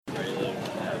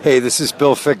Hey, this is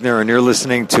Bill Fickner, and you're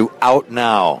listening to Out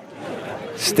Now.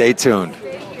 Stay tuned.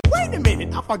 Wait a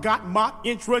minute, I forgot my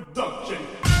introduction.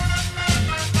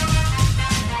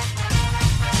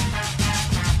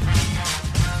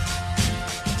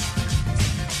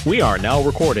 We are now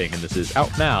recording, and this is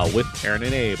Out Now with Aaron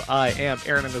and Abe. I am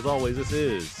Aaron, and as always, this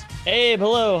is Abe.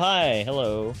 Hello, hi,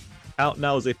 hello. Out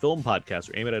Now is a film podcast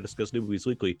where Abe and I discuss new movies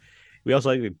weekly. We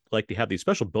also like to have these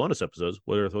special bonus episodes,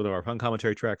 whether it's one of our fun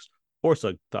commentary tracks or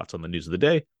some thoughts on the news of the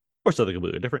day or something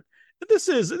completely different. And this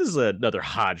is another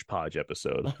hodgepodge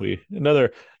episode.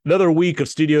 Another week of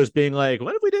studios being like,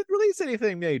 what if we didn't release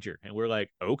anything major? And we're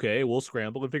like, okay, we'll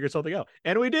scramble and figure something out.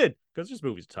 And we did, because there's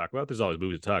movies to talk about. There's always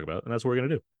movies to talk about, and that's what we're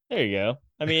gonna do. There you go.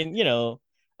 I mean,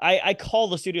 I call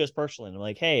the studios personally, and I'm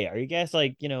like, hey, are you guys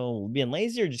being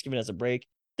lazy or just giving us a break?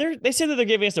 They say that they're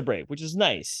giving us a break, which is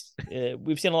nice.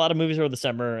 We've seen a lot of movies over the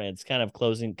summer, and it's kind of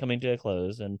coming to a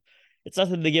close, and it's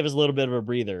not that they give us a little bit of a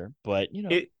breather, but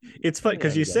it's fun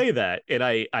because you say that, and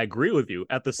I agree with you.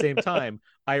 At the same time,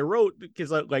 I wrote,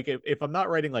 because if I'm not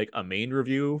writing like a main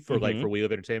review for for Wheel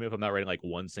of Entertainment, if I'm not writing like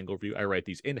one single review, I write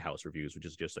these in-house reviews, which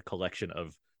is just a collection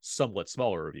of somewhat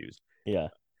smaller reviews. Yeah.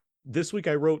 This week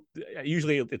I wrote,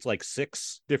 usually it's like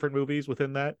 6 different movies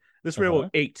within that. This week I wrote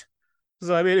 8.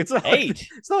 So I mean, it's not 8.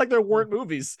 It's not like there weren't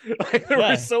movies. There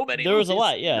were so many. There was a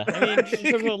lot. Yeah, I mean,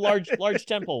 in terms of large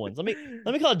tentpole ones. Let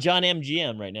me call it John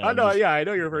MGM right now. I know. Yeah, I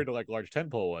know you're referring to like large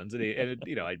tentpole ones, and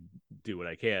I do what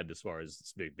I can as far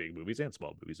as big movies and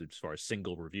small movies, as far as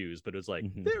single reviews. But it's like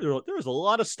there was a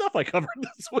lot of stuff I covered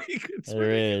this week.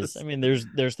 There is. I mean,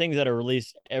 there's things that are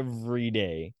released every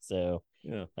day. So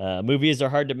yeah, movies are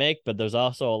hard to make, but there's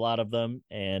also a lot of them,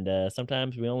 and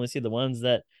sometimes we only see the ones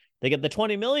that they get the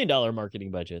 $20 million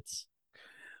marketing budgets.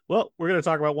 Well, we're going to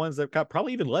talk about ones that got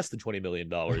probably even less than $20 million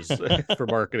for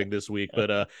marketing this week.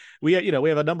 But we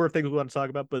have a number of things we want to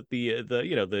talk about. But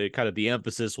the kind of the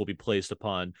emphasis will be placed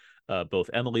upon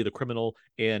both Emily the Criminal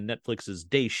and Netflix's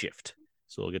Day Shift.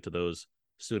 So we'll get to those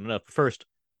soon enough. First,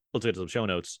 let's get to some show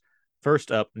notes.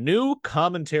 First up, new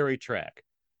commentary track.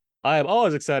 I am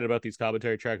always excited about these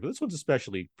commentary tracks, but this one's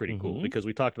especially pretty cool because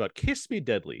we talked about Kiss Me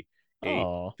Deadly,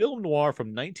 a film noir from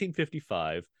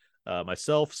 1955.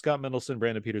 Myself, Scott Mendelson,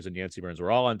 Brandon Peters, and Yancey Burns were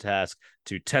all on task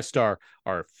to test our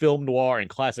film noir and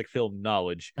classic film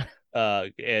knowledge.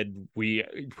 And we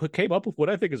came up with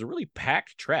what I think is a really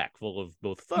packed track full of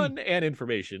both fun and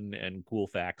information and cool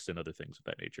facts and other things of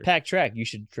that nature. Packed track. You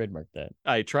should trademark that.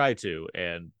 I try to,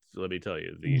 and let me tell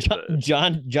you,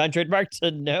 John trademarked to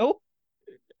no.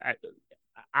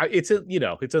 It's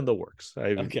in the works.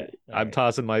 I'm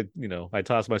tossing I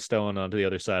toss my stone onto the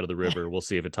other side of the river. We'll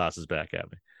see if it tosses back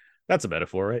at me. That's a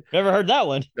metaphor, right? Never heard that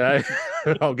one.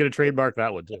 I'll get a trademark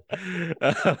that one too.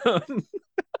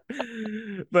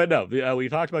 But no, we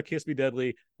talked about Kiss Me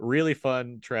Deadly. Really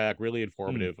fun track, really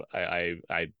informative.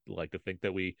 I like to think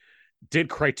that we did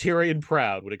Criterion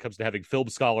proud when it comes to having film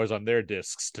scholars on their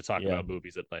discs to talk about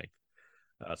movies at length.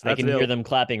 So I can hear them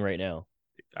clapping right now.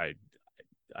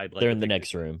 They're in the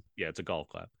next room. Yeah, it's a golf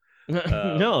clap.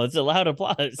 No, it's a loud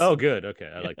applause. Oh, good.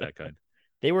 Okay, I like that kind.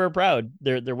 They were proud.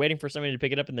 They're waiting for somebody to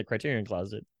pick it up in the Criterion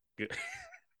closet. Good.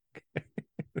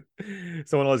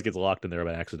 Someone always gets locked in there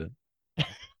by accident.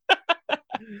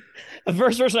 The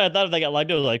first person I thought if they got locked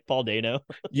in was like Paul Dano.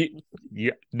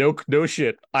 Yeah, no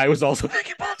shit. I was also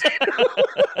thinking Paul Dano.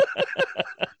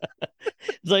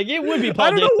 It's like it would be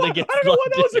Paul Dano. I don't know why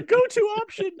that was a go-to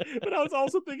option, but I was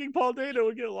also thinking Paul Dano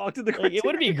would get locked in the. Like, it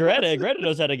would be Greta. Greta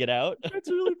knows how to get out. That's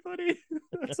really funny.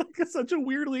 That's like such a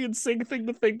weirdly in sync thing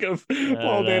to think of.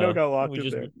 Paul Dano got locked in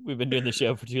there. We've been doing the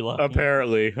show for too long.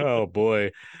 Apparently. Oh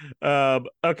boy.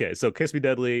 Okay, so Kiss Me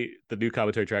Deadly, the new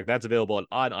commentary track, that's available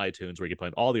on iTunes, where you can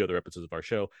find all the other episodes of our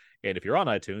show. And if you're on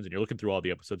iTunes and you're looking through all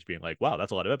the episodes, being like, "Wow,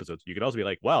 that's a lot of episodes," you can also be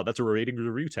like, "Wow, that's a rating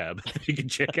review tab that you can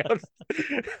check out."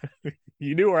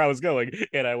 You knew where I was going,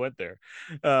 and I went there.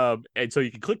 And so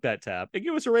you can click that tab and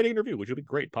give us a rating and review, which would be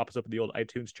great. Pop us up in the old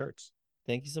iTunes charts.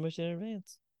 Thank you so much in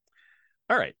advance.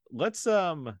 All right, let's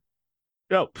what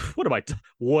am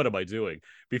I doing?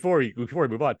 Before we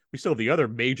move on, we still have the other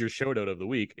major show note of the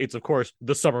week. It's of course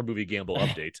the summer movie gamble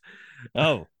update.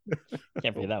 Oh,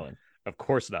 can't forget that one. Of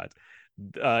course not.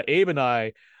 Abe and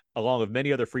I, along with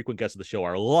many other frequent guests of the show,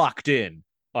 are locked in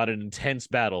on an intense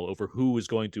battle over who is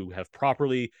going to have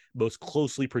properly, most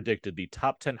closely predicted the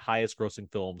top 10 highest grossing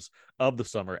films of the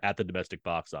summer at the domestic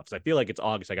box office. I feel like it's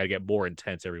August. I got to get more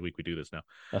intense every week we do this now.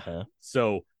 Uh-huh.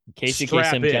 So Casey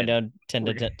Strap Kasem in. countdown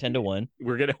 10 to 1.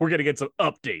 We're gonna get some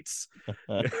updates.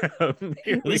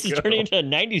 This is turning into a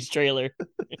 90s trailer.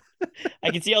 I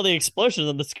can see all the explosions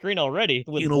on the screen already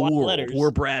with in a block world letters.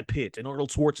 where Brad Pitt and Arnold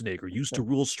Schwarzenegger used to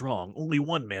rule strong, only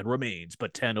one man remains,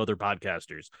 but 10 other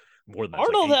podcasters. More than that.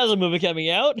 Arnold has a movie coming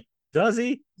out. Does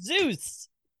he? Zeus.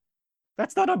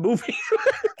 That's not a movie.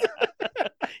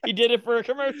 He did it for a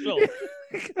commercial.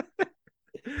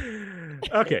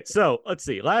 Okay, so let's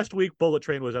see. Last week, Bullet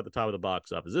Train was at the top of the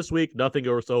box office. This week, nothing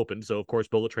else opened, so of course,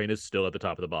 Bullet Train is still at the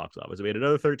top of the box office. It made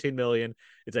another 13 million.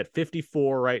 It's at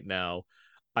 54 right now.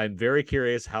 I'm very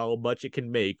curious how much it can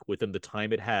make within the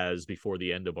time it has before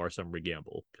the end of our summer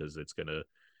gamble, because it's gonna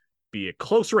be a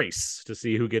close race to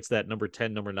see who gets that number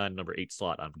 10, number 9, number 8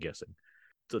 slot. I'm guessing.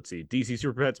 So let's see. DC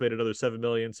Super Pets made another 7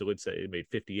 million, so let's say it made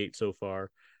 58 so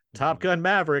far. Top Gun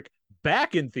Maverick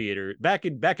back in theater, back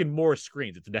in more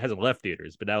screens. It hasn't left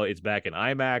theaters, but now it's back in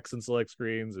IMAX and select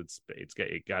screens.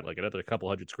 It got like another couple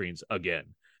hundred screens again,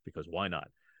 because why not?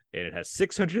 And it has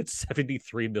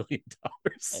 $673 million.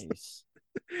 Nice.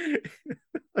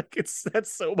 Like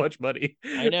that's so much money.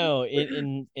 I know,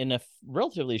 in a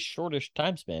relatively shortish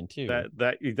time span too.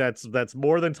 That's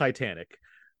more than Titanic.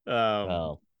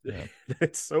 Well, yeah.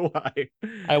 It's so high.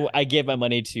 I gave my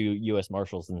money to U.S.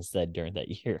 Marshals instead during that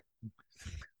year.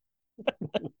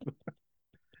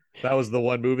 That was the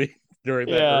one movie during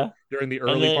the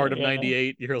early part of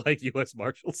 '98. You're like U.S.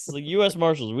 Marshals. Like U.S.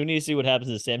 Marshals, we need to see what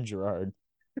happens to Sam Gerard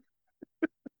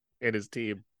and his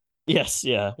team. Yes,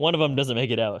 yeah. One of them doesn't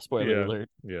make it out. Spoiler alert.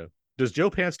 Yeah. Does Joe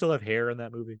Pants still have hair in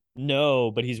that movie?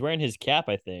 No, but he's wearing his cap,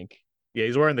 I think. Yeah,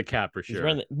 he's wearing the cap for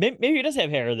sure. Maybe he does have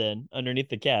hair then underneath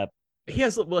the cap. He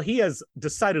has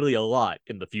decidedly a lot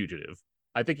in The Fugitive.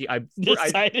 I think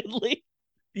decidedly.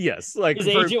 Yes, like his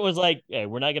agent was like, "Hey,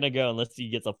 we're not gonna go unless he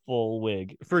gets a full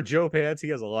wig." For Joe Pants, he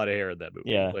has a lot of hair in that movie.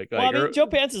 Yeah, I mean, Joe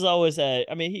Pants has always had.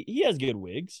 I mean, he has good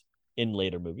wigs in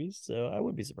later movies, so I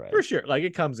wouldn't be surprised. For sure, like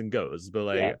it comes and goes, but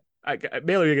like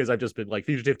mainly because I've just been like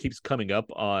Fugitive keeps coming up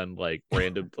on like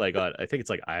random like on I think it's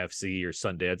like IFC or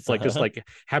Sundance. It's like just like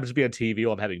happens to be on TV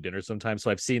while I'm having dinner sometimes. So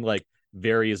I've seen like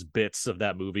various bits of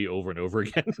that movie over and over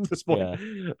again at this point.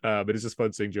 But it's just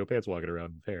fun seeing Joe Pants walking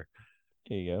around with hair.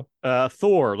 There you go.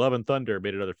 Thor: Love and Thunder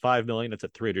made another 5 million. That's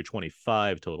at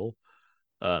 325 total.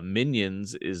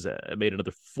 Minions is made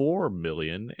another 4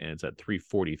 million, and it's at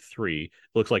 343.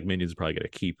 Looks like Minions is probably going to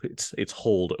keep its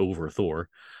hold over Thor.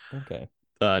 Okay.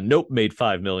 Nope made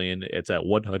 5 million. It's at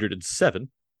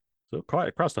 107. So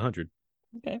across 100.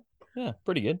 Okay. Yeah,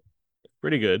 pretty good.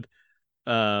 Pretty good.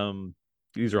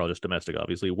 These are all just domestic,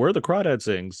 obviously. Where the Crawdad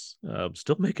Sings,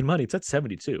 still making money. It's at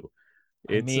 72.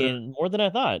 I mean, more than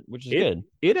I thought, which is good.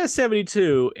 It has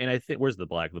 72, and I think where's the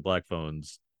black? The black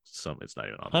phone's it's not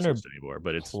even on the list anymore,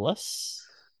 but it's plus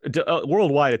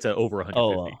worldwide. It's at over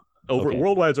 150. Okay.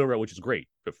 Worldwide, it's over, which is great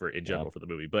for general for the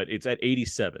movie, but it's at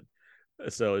 87.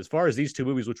 So as far as these two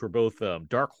movies, which were both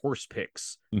dark horse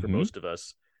picks for most of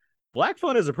us, Black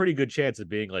Phone has a pretty good chance of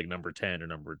being like number 10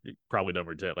 or probably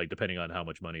number 10, like depending on how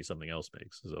much money something else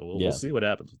makes. So we'll see what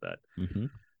happens with that.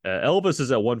 Elvis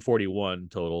is at 141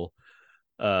 total.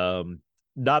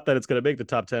 Not that it's going to make the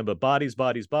top 10, but Bodies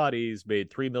made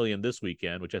 3 million this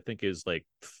weekend, which I think is like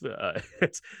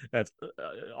that's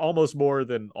almost more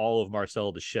than all of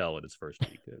Marcel the Shell in its first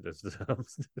week.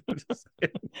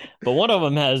 But one of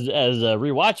them has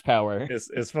rewatch power.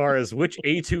 As far as which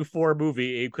A24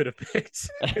 movie Abe could have picked,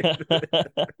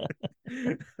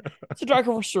 it's a dark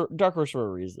horse for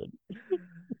a reason.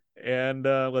 And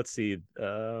let's see.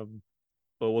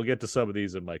 Well, we'll get to some of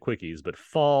these in my quickies, but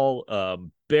Fall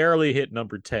barely hit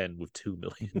number 10 with 2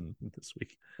 million this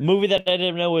week. Movie that I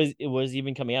didn't know was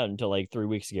even coming out until like 3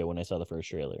 weeks ago when I saw the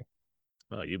first trailer.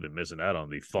 Oh, you've been missing out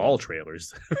on the fall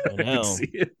trailers. I know.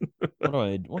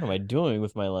 What am I doing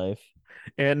with my life?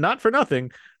 And not for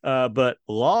nothing, but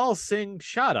Lal Singh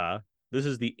Chadha, this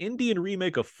is the Indian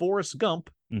remake of Forrest Gump,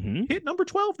 hit number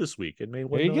 12 this week and made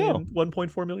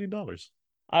 $1.4 million.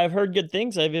 I've heard good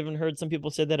things. I've even heard some people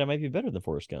say that it might be better than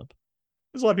Forrest Gump.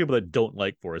 There's a lot of people that don't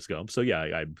like Forrest Gump. So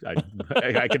yeah,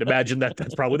 I can imagine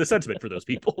that's probably the sentiment for those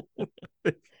people.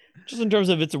 Just in terms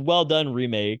of it's a well done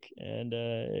remake, and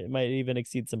it might even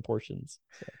exceed some portions.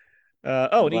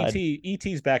 So. And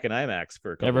E.T.'s back in IMAX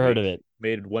for a couple Never heard of it.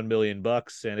 Made $1 million,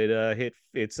 and it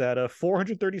it's at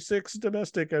 436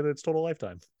 domestic at its total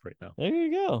lifetime right now. There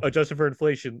you go. Adjusted for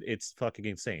inflation, it's fucking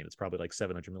insane. It's probably like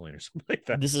 700 million or something like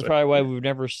that. This is probably why we've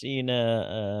never seen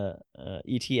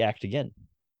E.T. act again.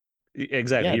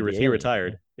 Exactly. Yeah, he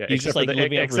retired. Yeah, he's except just like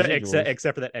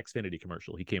except for that Xfinity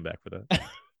commercial, he came back for that.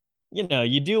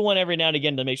 You do one every now and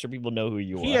again to make sure people know who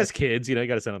you are. He has kids. You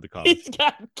got to send out the comments. He's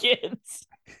got kids.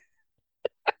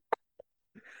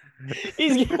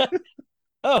 He's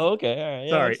oh, okay, all right, yeah,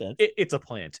 Sorry, makes sense. it's a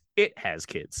plant. It has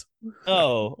kids.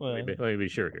 Oh, Let me be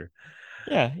sure here.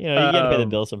 yeah, you got to pay the Um,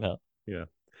 bill somehow. yeah.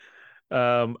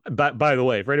 By the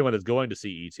way, for anyone that's going to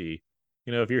see ET,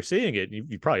 if you're seeing it,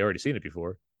 you've probably already seen it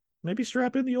before. Maybe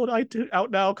strap in the old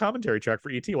Out Now commentary track for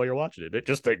ET while you're watching it.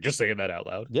 Just saying that out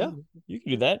loud. Yeah, you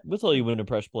can do that. We'll tell you when to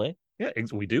press play, Yeah,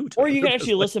 we do. or you can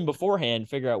actually listen beforehand,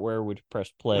 figure out where would press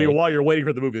play. While you're waiting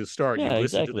for the movie to start. Yeah, you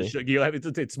listen exactly. to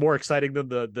the show. It's more exciting than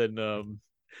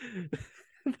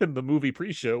than the movie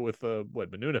pre-show with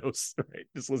Menounos, right?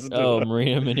 Just listen to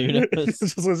Marina Menounos.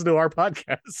 just listen to our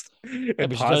podcast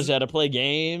and she tells you how to play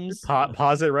games.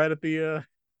 Pause it right at the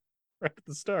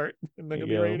start, and then you'll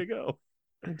be ready to go.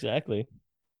 Exactly.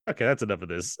 Okay, that's enough of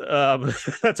this.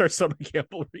 That's our Summer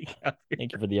Gamble recap.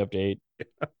 Thank you for the update.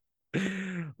 Yeah.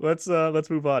 Let's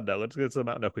move on now. Let's get some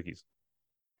Out Now quickies.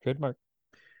 Trademark.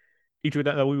 Each with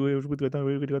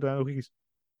quickies.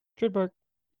 Trademark.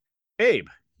 Abe,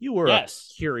 you were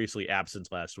curiously absent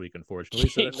last week,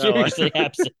 unfortunately. So curiously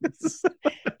absent.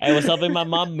 I was helping my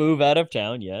mom move out of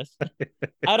town. Yes,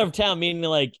 out of town meaning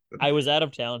like I was out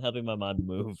of town helping my mom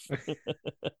move.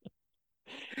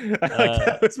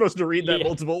 I was supposed to read that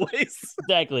multiple ways.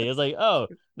 Exactly. It's like, oh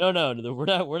no, we're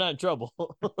not in trouble.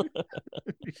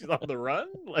 She's on the run.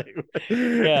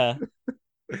 Yeah.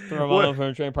 From Mom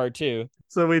from Train Part 2.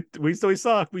 So we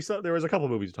saw there was a couple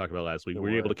movies to talk about last week. Were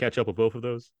you able to catch up with both of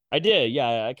those? I did.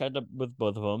 Yeah, I caught up with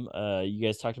both of them. You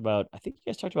guys talked about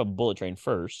Bullet Train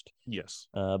first. Yes.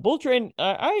 Bullet Train.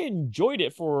 I enjoyed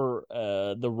it for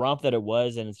the romp that it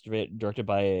was, and it's directed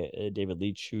by David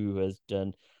Leitch, who has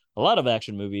done a lot of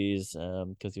action movies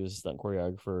because he was a stunt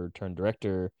choreographer turned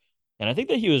director, and I think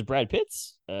that he was Brad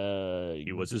Pitt's.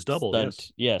 He was his double.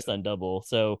 Stunt double.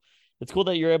 So it's cool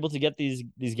that you're able to get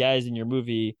these guys in your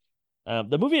movie.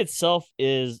 The movie itself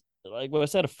is, like what I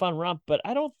said, a fun romp, but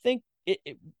I don't think it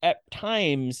at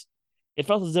times it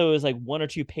felt as though it was like one or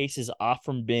two paces off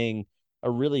from being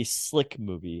a really slick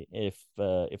movie, if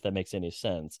that makes any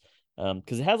sense.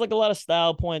 Because it has like a lot of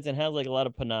style points and has like a lot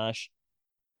of panache.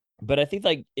 But I think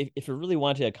like if it really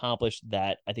wanted to accomplish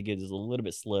that, I think it is a little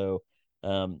bit slow.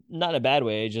 Not in a bad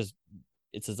way,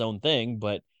 it's its own thing,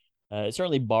 but it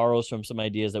certainly borrows from some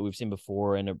ideas that we've seen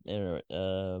before, and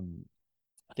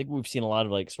I think we've seen a lot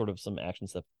of like sort of some action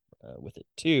stuff with it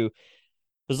too.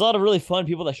 There's a lot of really fun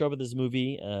people that show up at this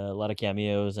movie, a lot of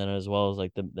cameos, and as well as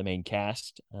like the main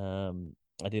cast.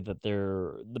 I think that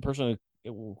the person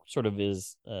who sort of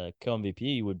is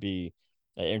co-MVP would be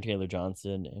Aaron Taylor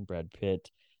Johnson and Brad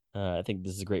Pitt. I think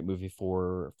this is a great movie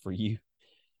for you.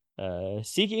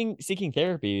 Seeking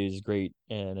therapy is great,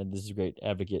 and this is a great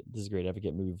advocate. This is a great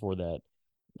advocate movie for that.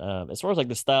 As far as like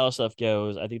the style stuff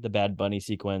goes, I think the Bad Bunny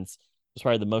sequence was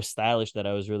probably the most stylish that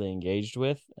I was really engaged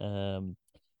with.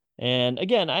 And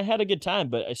again, I had a good time,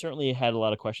 but I certainly had a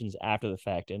lot of questions after the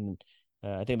fact, and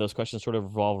I think those questions sort of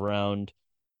revolve around: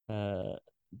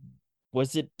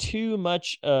 was it too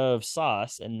much of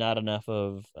sauce and not enough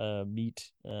of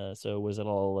meat? So was it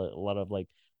all a lot of like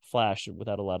flash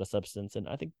without a lot of substance? And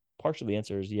I think partially the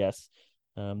answer is yes.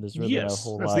 There's really not a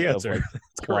whole lot of like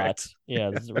plot. Yeah,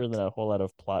 there's really not a whole lot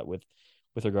of plot with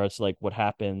regards to like what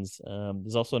happens.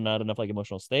 There's also not enough like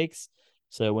emotional stakes.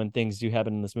 So when things do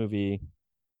happen in this movie,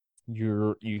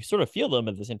 you sort of feel them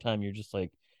at the same time. You're just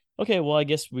like, okay, well, I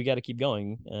guess we got to keep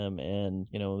going. And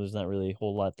there's not really a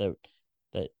whole lot that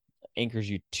anchors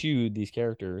you to these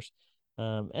characters.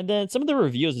 And then some of the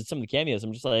reviews and some of the cameos,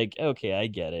 I'm just like, okay, I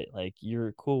get it. Like,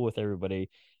 you're cool with everybody.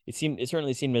 It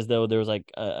certainly seemed as though there was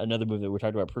like another movie that we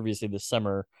talked about previously this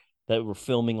summer that were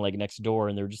filming like next door,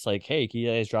 and they were just like, hey, can you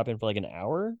guys drop in for like an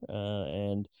hour?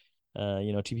 And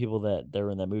two people that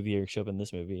were in that movie or show up in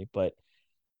this movie. But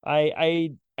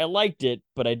I liked it,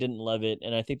 but I didn't love it.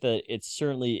 And I think that it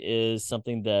certainly is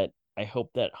something that I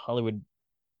hope that Hollywood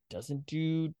doesn't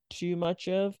do too much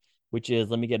of, which is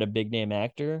let me get a big name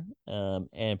actor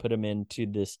and put him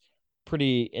into this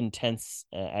pretty intense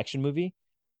action movie.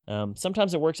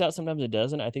 Sometimes it works out, sometimes it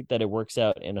doesn't. I think that it works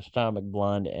out in Atomic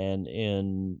Blonde and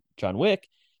in John Wick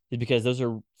is because those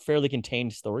are fairly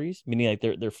contained stories, meaning like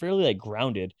they're fairly like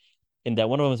grounded in that.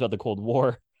 One of them is about the Cold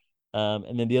War,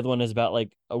 and then the other one is about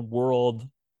like a world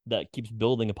that keeps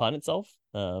building upon itself,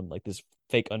 like this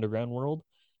fake underground world.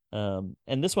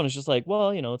 And this one is just like,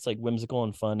 well, it's like whimsical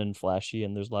and fun and flashy,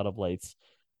 and there's a lot of lights,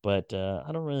 but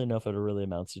I don't really know if it really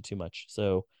amounts to too much.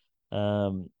 So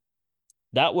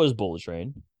that was Bullet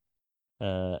Train.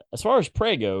 As far as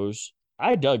Prey goes,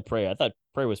 I dug Prey. I thought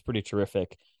Prey was pretty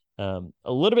terrific. A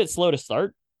little bit slow to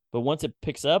start, but once it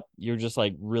picks up, you're just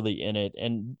like really in it.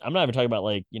 And I'm not even talking about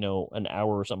like, an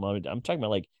hour or something. I'm talking about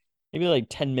like maybe like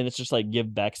 10 minutes, just like give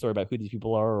backstory about who these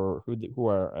people are or who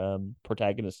our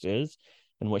protagonist is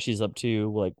and what she's up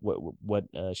to, like what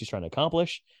she's trying to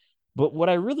accomplish. But what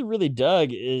I really really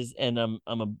dug is, and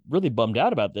I'm really bummed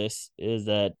out about this, is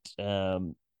that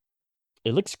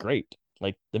it looks great.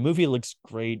 Like the movie looks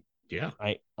great, Yeah.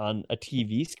 on a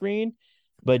TV screen,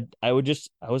 but I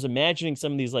was imagining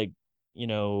some of these, like, you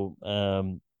know,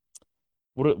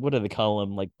 what do they call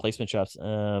them, like placement shots,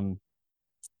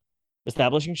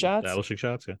 establishing shots. Establishing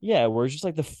shots. Yeah. Yeah, where it's just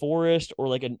like the forest or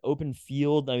like an open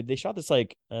field. I mean, they shot this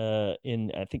like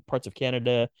in, I think, parts of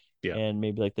Canada Yeah. and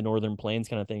maybe like the Northern Plains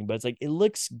kind of thing. But it's like it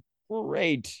looks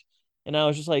great, and I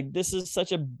was just like, this is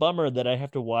such a bummer that I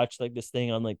have to watch like this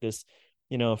thing on like this,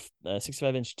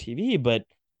 65-inch TV. But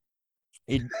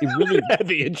it really,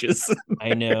 The inches.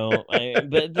 I know.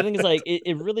 But the thing is, like,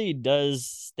 it really does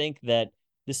stink that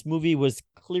this movie was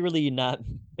clearly not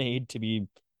made to be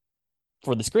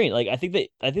for the screen. Like, I think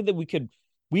that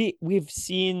we've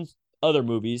seen other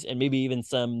movies, and maybe even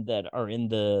some that are in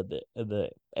the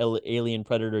Alien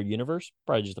Predator universe,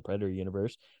 probably just the Predator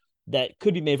universe, that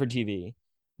could be made for TV.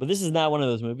 But this is not one of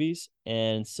those movies,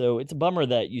 and so it's a bummer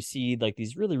that you see like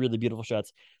these really really beautiful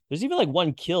shots. There's even like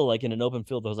one kill like in an open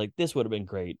field that was like, this would have been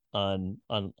great on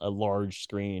a large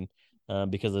screen,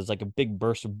 because there's like a big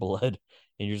burst of blood,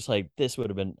 and you're just like, this would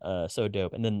have been so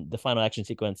dope. And then the final action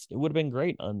sequence, it would have been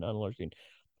great on a large screen.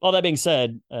 All that being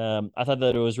said, I thought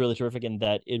that it was really terrific in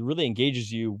that it really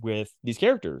engages you with these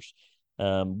characters.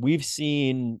 We've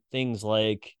seen things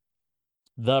like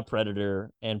The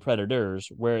Predator and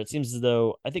Predators, where it seems as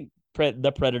though, I think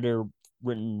The Predator,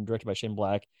 written and directed by Shane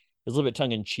Black, is a little bit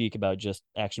tongue in cheek about just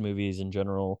action movies in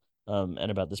general,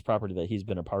 and about this property that he's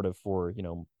been a part of for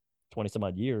 20 some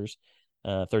odd years,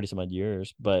 30 some odd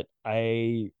years. But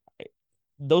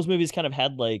those movies kind of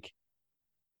had like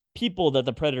people that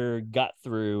the Predator got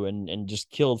through and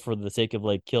just killed for the sake of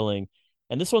like killing.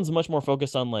 And this one's much more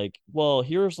focused on like, well,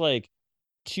 here's like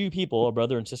two people, a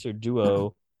brother and sister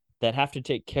duo, that have to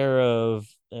take care of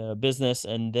business,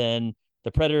 and then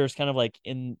the Predator is kind of like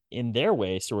in their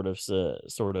way, sort of.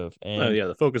 And Oh yeah,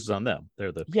 the focus is on them.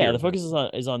 They're the yeah, the focus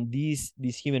is on these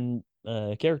human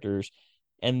characters,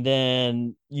 and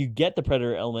then you get the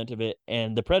Predator element of it,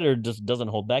 and the Predator just doesn't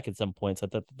hold back at some points. I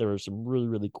thought that there were some really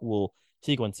really cool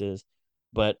sequences,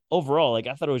 but overall, like,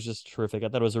 I thought it was just terrific. I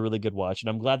thought it was a really good watch, and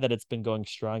I'm glad that it's been going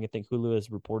strong. I think Hulu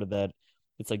has reported that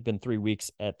it's like been 3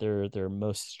 weeks at their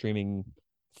most streaming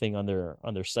thing on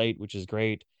their site, which is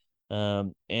great.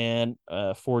 And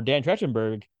for Dan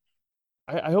Trachtenberg,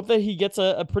 I hope that he gets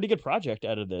a pretty good project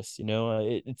out of this.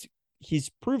 He's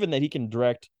proven that he can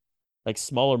direct like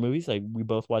smaller movies. Like, we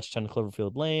both watched 10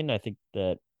 Cloverfield Lane. I think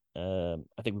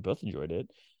we both enjoyed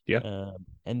it. Yeah.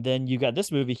 And then you got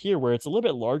this movie here where it's a little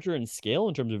bit larger in scale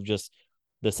in terms of just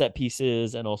the set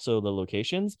pieces and also the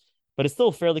locations, but it's still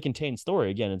a fairly contained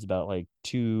story. Again, it's about like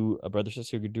a brother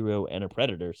sister duo and a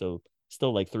predator, so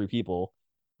still like three people.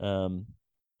 And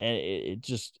it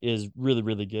just is really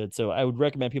really good. So I would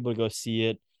recommend people to go see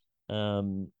it.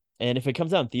 And if it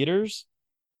comes out in theaters,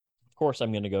 of course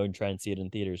I'm going to go and try and see it in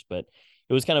theaters. But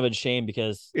it was kind of a shame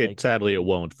because Sadly it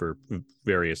won't, for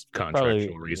various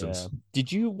contractual reasons. Yeah.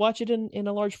 Did you watch it in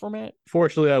a large format?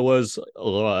 Fortunately, I was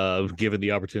given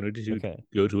the opportunity to Okay.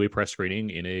 go to a press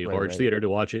screening in a large right. theater to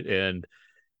watch it, and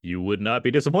you would not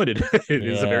be disappointed. It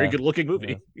is a very good looking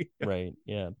movie. Yeah. Right.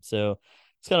 Yeah. So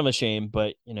it's kind of a shame,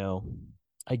 but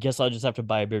I guess I'll just have to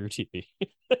buy a bigger TV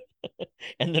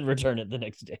and then return it the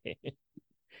next day.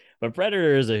 But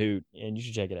Predator is a hoot, and you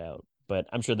should check it out. But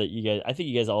I'm sure that I think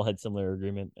you guys all had similar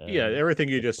agreement. Yeah, everything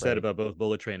you just said Prey. about both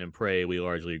Bullet Train and Prey, we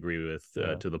largely agree with,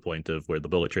 Yeah. to the point of where the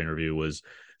Bullet Train review was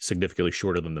significantly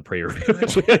shorter than the Prey review.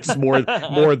 It's more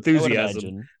I would enthusiasm,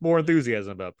 imagine. more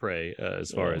enthusiasm about Prey,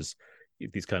 as far Yeah. as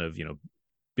these kind of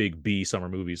big B summer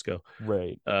movies go.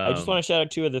 Right. I just want to shout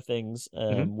out two other things,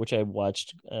 which I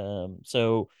watched.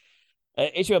 So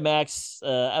HBO Max,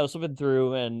 I was flipping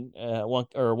through, and Wong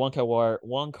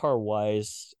Kar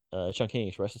Wai's Chungking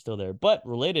Express is still there. But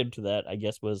related to that, I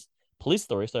guess, was Police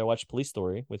Story. So I watched Police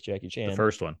Story with Jackie Chan. The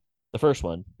first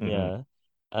one. Yeah.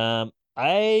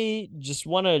 I just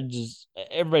want to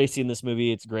everybody's seen this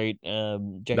movie. It's great.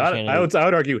 Jackie Chan. I would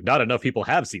argue not enough people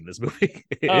have seen this movie.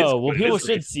 People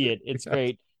should see it. It's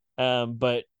great.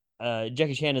 But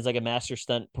Jackie Chan is like a master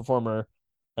stunt performer,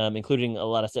 including a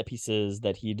lot of set pieces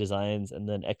that he designs and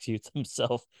then executes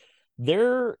himself.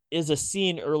 There is a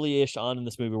scene early-ish on in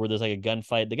this movie where there's like a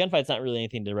gunfight. The gunfight's not really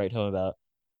anything to write home about,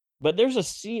 but there's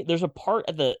a part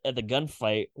at the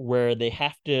gunfight where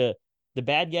the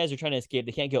bad guys are trying to escape.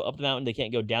 They can't go up the mountain. They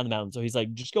can't go down the mountain. So he's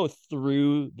like, just go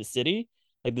through the city,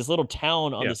 like this little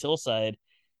town on this hillside.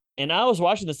 And I was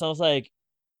watching this and I was like,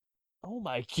 oh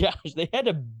my gosh, they had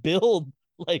to build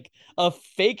like a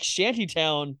fake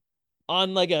shantytown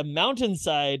on like a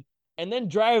mountainside and then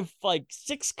drive like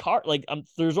six cars. Like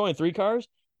there's only three cars,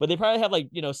 but they probably have like,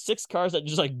 six cars that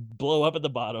just like blow up at the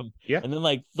bottom. Yeah. And then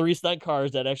like three stunt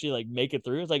cars that actually like make it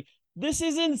through. It's like, this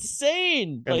is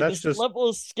insane. And like that's this just level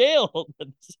of scale.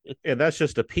 and that's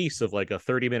just a piece of like a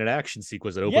 30-minute action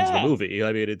sequence that opens the Yeah. movie.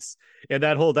 I mean, and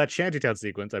that shantytown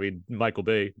sequence, I mean, Michael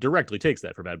Bay directly takes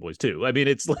that from Bad Boys 2. I mean,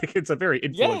 it's like it's a very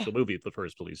influential movie, the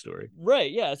first Police Story. Right.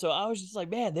 Yeah. So I was just like,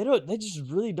 man, they just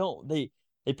really don't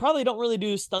they probably don't really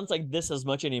do stunts like this as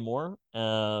much anymore.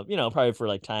 Probably for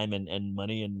like time and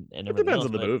money and It everything depends else,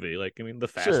 on the but movie. Like, I mean, the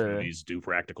Fast Sure. movies do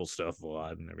practical stuff a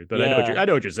lot and everything. But Yeah. I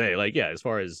know what you're saying. Like, yeah, as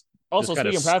far as Also, this kind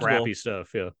of speaking of practical, scrappy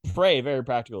stuff, yeah. Prey, very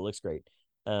practical, looks great.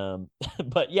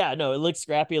 But yeah, no, it looks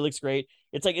scrappy, it looks great.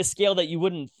 It's like a scale that you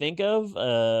wouldn't think of,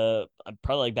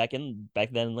 probably like back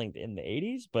then, like in the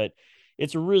 80s, but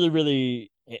it's really,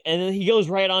 really. And then he goes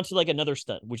right onto like another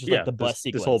stunt, which is like the bus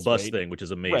sequence, this whole bus right? thing, which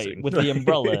is Right, amazing, with the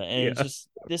umbrella, and yeah. it's just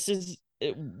this is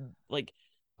like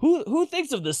who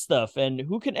thinks of this stuff and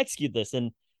who can execute this,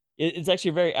 and it's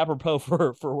actually very apropos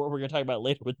for what we're going to talk about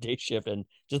later with Day Shift and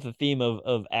just the theme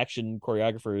of action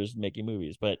choreographers making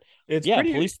movies. But It's yeah,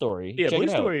 pretty. Police Story. Yeah, Check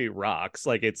Police it out. Story rocks.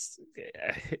 Like it's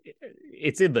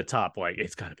in the top. Like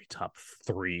it's got to be top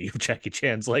 3 of Jackie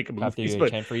Chan's like Top movies. 3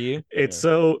 But 10 for you. it's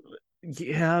so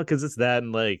because it's that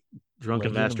and like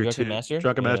Drunken Legend of Master Drunken 2, Master?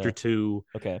 Drunken Master Yeah. 2.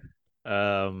 Okay.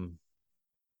 I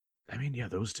mean, yeah,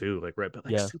 those two, like right, but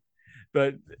like, Yeah.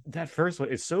 but that first one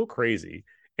is so crazy,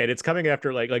 and it's coming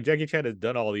after like Jackie Chan has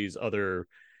done all these other.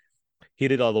 He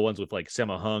did all the ones with like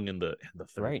Sammo Hung and the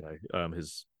third Right. guy,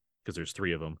 his because there's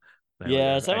 3 of them.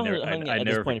 Yeah, I so never, at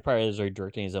this point, he probably is already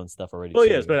directing his own stuff already. Oh too.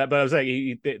 yes, but I was like,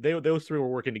 those 3 were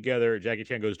working together. Jackie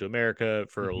Chan goes to America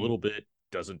for a Mhm. little bit,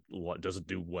 doesn't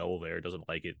do well there, doesn't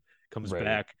like it, comes Right.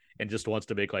 back and just wants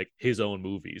to make like his own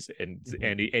movies, and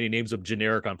he names them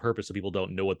generic on purpose so people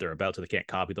don't know what they're about, so they can't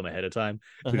copy them ahead of time.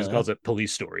 So he just calls it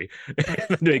Police Story,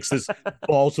 and makes this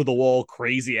balls to the wall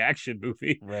crazy action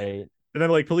movie. Right. And then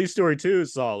like Police Story 2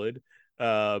 is solid.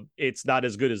 It's not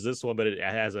as good as this one, but it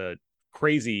has a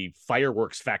crazy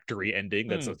fireworks factory ending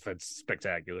that's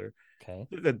spectacular. Okay.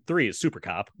 Then 3 is Super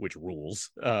Cop, which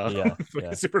rules. Yeah.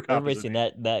 Super Cop. Everybody's seen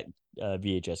that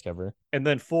VHS cover. And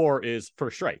then 4 is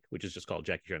First Strike, which is just called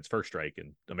Jackie Chan's First Strike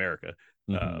in America.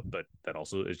 Mhm. But that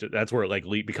also is that's where it like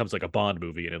becomes like a Bond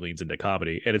movie and it leans into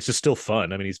comedy, and it's just still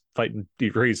fun. I mean,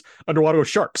 he's underwater with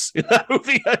sharks in that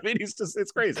movie. I mean,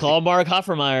 it's crazy. Call Mark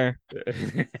Hoffermeyer.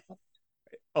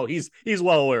 Oh, he's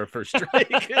well aware of First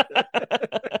Strike.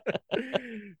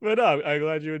 But no, I'm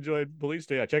glad you enjoyed Police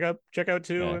Day. Yeah, check out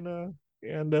 2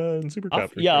 and Super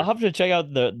Cop. I'll have to check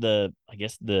out the I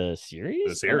guess the series.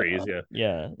 The series, yeah.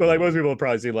 Yeah. But like most people will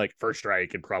probably see like First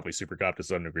Strike and probably Super Cop to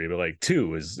some degree, but like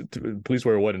 2 is Police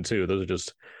Story 1 and 2. Those are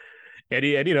just and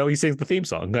he sings the theme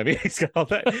song. I mean, he's got all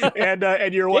that.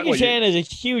 And you're Jackie Chan is a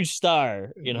huge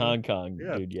star in Hong Kong,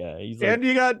 Yeah. dude. Yeah, he's and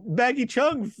you got Maggie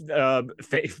Chung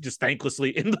just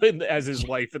thanklessly as his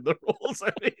wife in the roles.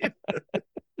 I mean,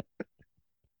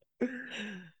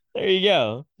 there you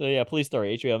go. So yeah, Police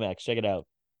Story, HBO Max. Check it out.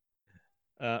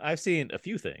 I've seen a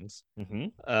few things.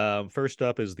 Mm-hmm. First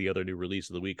up is the other new release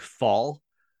of the week, Fall.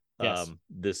 Yes.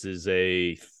 This is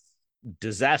a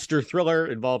disaster thriller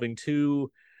involving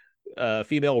 2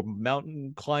 female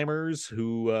mountain climbers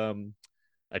who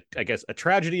I guess a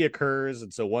tragedy occurs,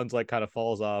 and so one's like kind of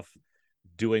falls off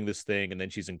doing this thing, and then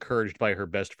she's encouraged by her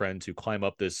best friend to climb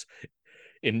up this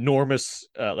enormous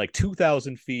like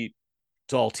 2,000 feet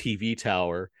tall TV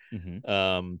tower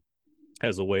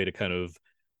as a way to kind of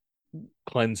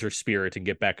cleanse her spirit and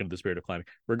get back into the spirit of climbing.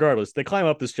 Regardless, they climb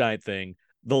up this giant thing.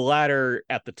 The ladder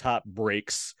at the top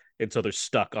breaks, and so they're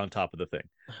stuck on top of the thing.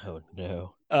 Oh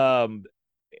no.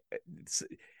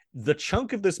 The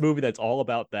chunk of this movie that's all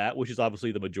about that, which is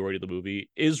obviously the majority of the movie,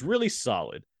 is really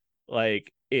solid.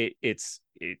 Like it's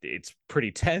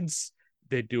pretty tense.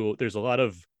 There's a lot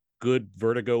of good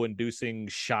vertigo-inducing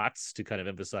shots to kind of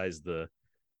emphasize the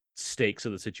stakes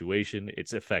of the situation.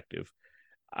 It's effective.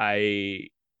 I'm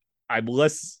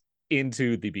less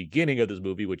into the beginning of this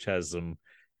movie, which has some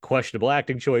questionable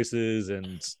acting choices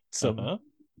and some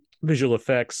visual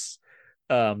effects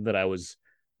that I was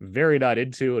very not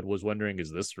into and was wondering,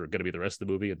 is this going to be the rest of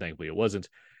the movie? And thankfully it wasn't.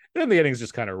 And then the ending's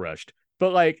just kind of rushed.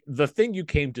 But like the thing you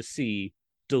came to see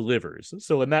delivers.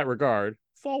 So in that regard,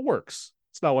 Fall works.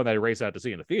 It's not one that I race out to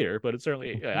see in the theater, but it's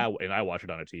certainly, I watch it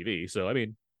on a TV. So, I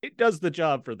mean, it does the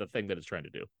job for the thing that it's trying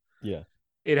to do. Yeah.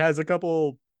 It has a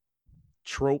couple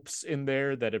tropes in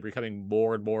there that are becoming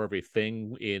more and more of a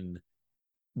thing in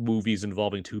movies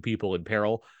involving two people in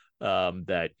peril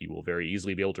that you will very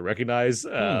easily be able to recognize.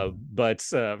 But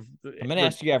I'm gonna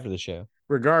ask you after the show.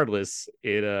 regardless,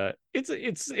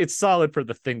 it's solid for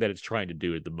the thing that it's trying to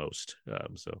do it the most.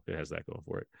 So it has that going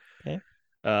for it. Okay.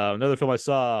 Another film I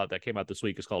saw that came out this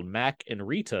week is called Mac and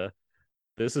Rita.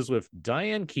 This is with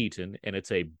Diane Keaton, and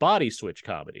it's a body switch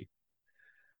comedy.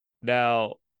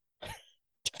 Now, Diane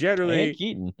generally,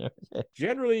 Keaton.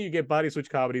 you get body switch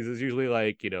comedies is usually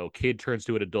like, kid turns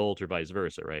to an adult or vice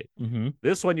versa, right? Mm-hmm.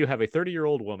 This one, you have a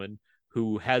 30-year-old woman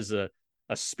who has a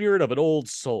spirit of an old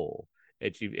soul,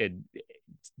 and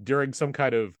during some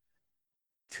kind of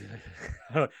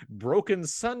broken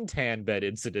suntan bed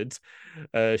incident,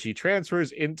 she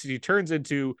turns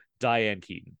into Diane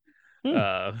Keaton.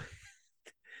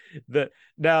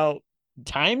 Now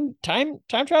time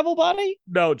travel body.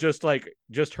 no, just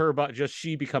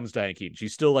she becomes Diane Keaton.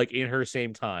 She's still like in her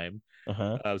same time.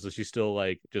 So she's still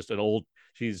like just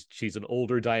she's an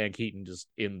older Diane Keaton, just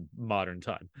in modern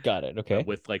time. Got it. Okay.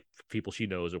 With like people she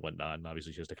knows or whatnot, and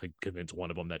obviously she has to convince one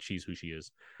of them that she's who she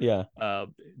is. Yeah.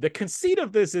 The conceit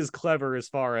of this is clever as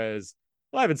far as,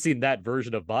 well, I haven't seen that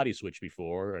version of Body Switch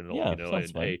before, and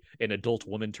an adult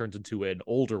woman turns into an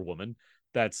older woman.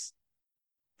 That's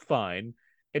fine.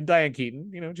 And Diane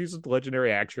Keaton, she's a legendary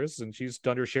actress, and she's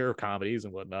done her share of comedies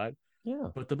and whatnot. Yeah.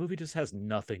 But the movie just has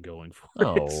nothing going for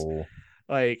it.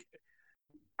 Like,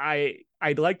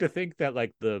 I'd like to think that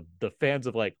like the fans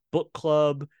of like Book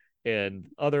Club and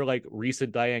other like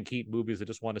recent Diane Keaton movies that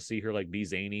just want to see her like be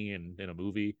zany in a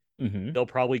movie, they'll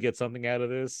probably get something out of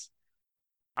this.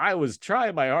 I was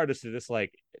trying my hardest to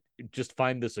just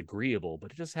find this agreeable,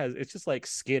 but it's just like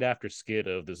skit after skit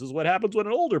of this is what happens when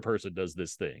an older person does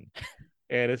this thing.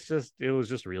 And it was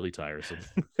just really tiresome.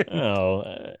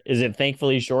 Is it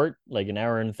thankfully short? Like an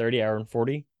hour and 30, hour and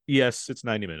 40? Yes, it's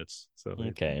 90 minutes. So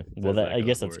okay. Well, I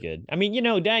guess that's good. I mean,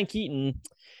 Diane Keaton,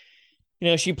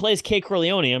 she plays Kay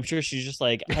Corleone. I'm sure she's just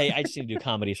like, I just need to do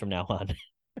comedies from now on.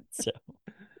 So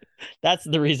that's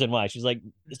the reason why. She's like,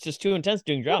 it's just too intense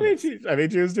doing drama. I mean,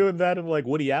 she was doing that in like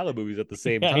Woody Allen movies at the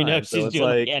same time. I know, she's doing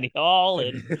like Annie Hall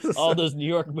and all those New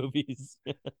York movies.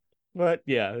 But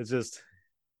yeah, it's just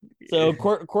so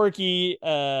quirky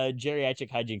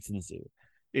geriatric hijinks ensue.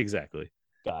 Exactly.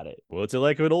 Got it. What's it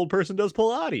like if an old person does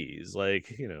Pilates,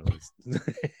 like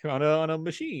on a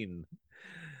machine?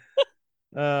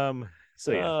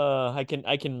 So yeah,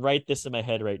 I can write this in my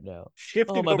head right now.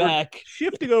 Shifting over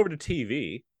to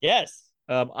TV. Yes.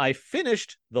 I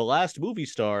finished The Last Movie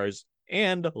Stars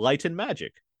and Light and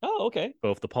Magic. Oh, okay.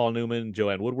 Both the Paul Newman,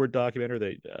 Joanne Woodward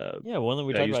documentary. One that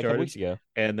we talked about a couple weeks ago,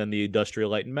 and then the Industrial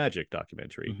Light and Magic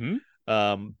documentary.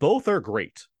 Mm-hmm. Both are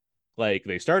great. Like,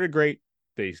 they started great,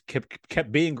 they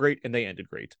kept being great, and they ended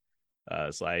great.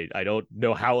 So I don't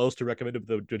know how else to recommend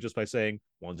them just by saying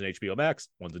one's an HBO Max,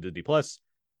 one's a Disney Plus.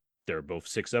 They're both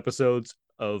 6 episodes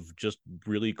of just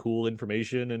really cool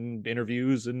information and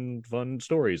interviews and fun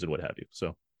stories and what have you.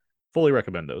 So fully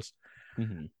recommend those.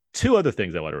 Mm-hmm. 2 other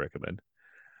things I want to recommend.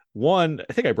 One,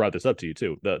 I think I brought this up to you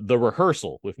too. The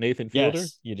Rehearsal with Nathan Fielder.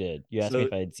 Yes, you did. You asked me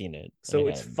if I had seen it. So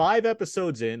it's 5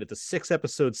 episodes in. It's a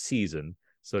 6-episode season.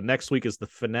 So next week is the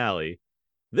finale.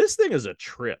 This thing is a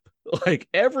trip. Like,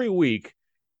 every week,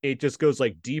 it just goes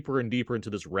like deeper and deeper into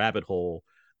this rabbit hole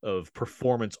of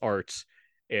performance arts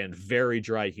and very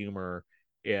dry humor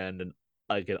and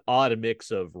an odd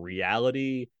mix of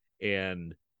reality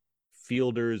and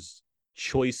Fielder's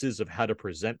choices of how to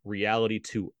present reality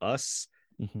to us.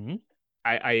 Mm-hmm.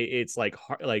 It's like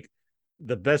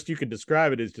the best you can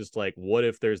describe it is just like, what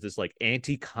if there's this like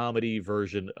anti-comedy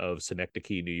version of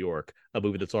Synecdoche, New York, a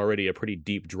movie that's already a pretty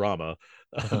deep drama,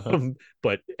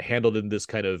 but handled in this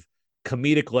kind of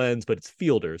comedic lens, but it's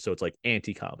Fielder, so it's like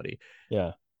anti-comedy.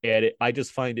 Yeah. And I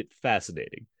just find it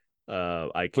fascinating.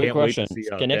 I can't wait to see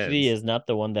how Schenectady is not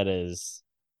the one that is.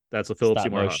 That's a Philip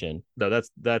Seymour Hoffman. No,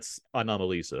 that's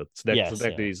Anomalisa.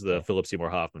 Schenectady's the Philip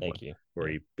Seymour Hoffman Thank you. where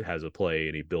he has a play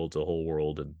and he builds a whole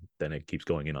world and then it keeps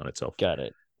going in on itself. Got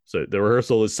it. So The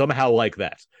Rehearsal is somehow like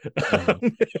that.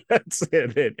 That's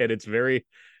it. And it's very,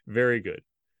 very good.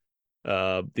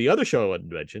 The other show I wanted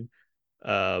to mention,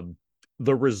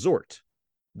 The Resort.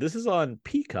 This is on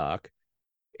Peacock.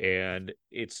 And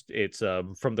it's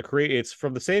from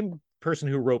the same person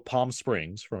who wrote Palm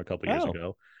Springs from a couple years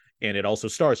ago, and it also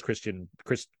stars Kristen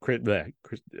Milioti,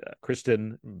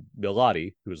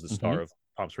 who is the star of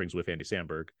Palm Springs with Andy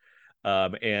Samberg,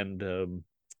 and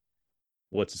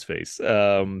what's his face,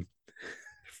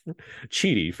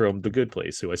 Chidi from The Good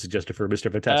Place, who I suggested for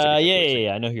Mr. Fantastic.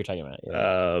 Yeah, I know who you're talking about.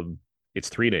 Yeah. It's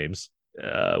 3 names: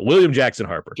 William Jackson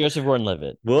Harper, Joseph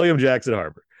Gordon-Levitt, William Jackson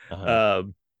Harper.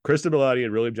 Kristen Milioti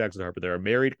and William Jackson Harper, they're a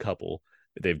married couple.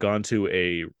 They've gone to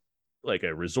a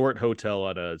resort hotel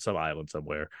on some island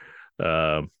somewhere.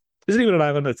 Isn't even an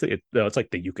island. No, it's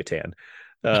like the Yucatan.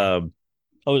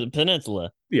 Oh, the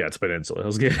peninsula. Yeah, it's peninsula. I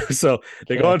was getting, so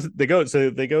they go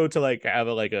to like have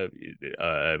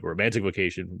a romantic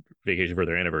vacation for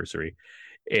their anniversary,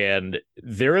 and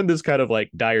they're in this kind of like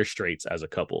dire straits as a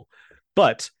couple,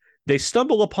 but they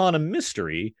stumble upon a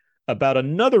mystery about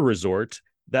another resort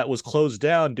that was closed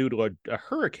down due to a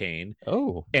hurricane.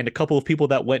 Oh, and a couple of people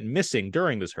that went missing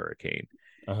during this hurricane.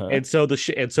 uh-huh. And so the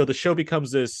show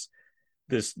becomes this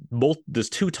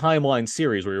two timeline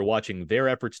series where you're watching their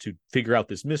efforts to figure out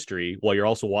this mystery while you're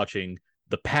also watching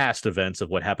the past events of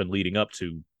what happened leading up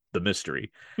to the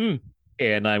mystery.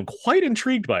 And I'm quite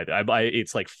intrigued by that.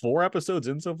 It's like 4 episodes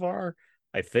in so far,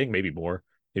 I think, maybe more,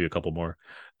 maybe a couple more.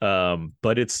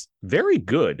 But it's very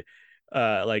good.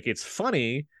 Like, it's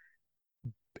funny.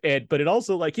 But it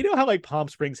also, like, you know how like Palm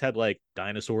Springs had like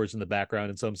dinosaurs in the background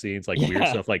in some scenes, like weird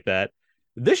stuff like that.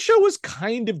 This show is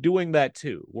kind of doing that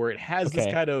too, where it has this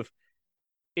kind of,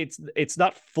 it's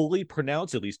not fully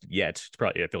pronounced, at least yet. It's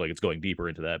probably, I feel like it's going deeper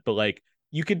into that, but like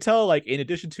you can tell, like, in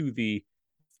addition to the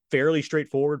fairly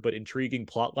straightforward but intriguing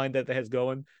plot line that has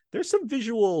going, there's some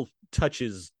visual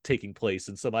touches taking place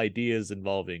and some ideas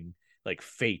involving like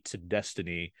fate and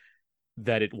destiny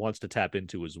that it wants to tap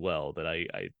into as well, that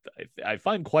I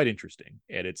find quite interesting,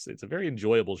 and it's a very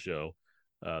enjoyable show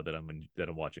that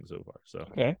I'm watching so far. So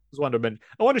okay, I wanted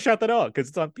to shout that out because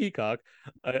it's on Peacock,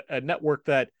 a network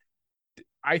that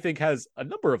I think has a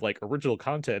number of like original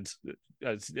content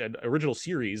and original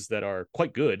series that are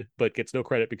quite good, but gets no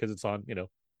credit because it's on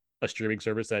a streaming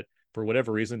service that for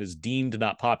whatever reason is deemed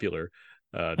not popular,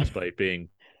 despite being.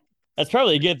 That's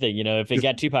probably a good thing, if it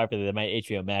got too popular, they might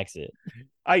HBO Max it.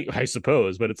 I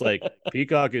suppose, but it's like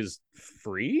Peacock is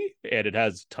free and it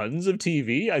has tons of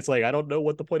TV. It's like, I don't know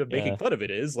what the point of making fun of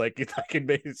it is. Like, if I can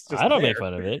make, it's just I don't there. make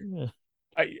fun of it.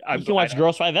 You can watch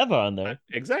Girls Five Eva on there.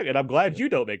 Exactly, and I'm glad you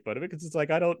don't make fun of it because it's like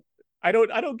I don't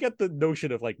get the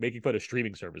notion of like making fun of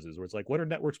streaming services where it's like, what are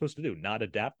networks supposed to do? Not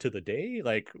adapt to the day?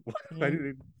 Like,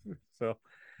 so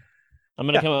I'm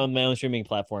gonna come up with my own streaming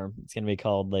platform. It's gonna be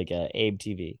called like Abe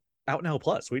TV. Out Now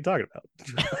Plus. What are you talking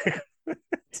about?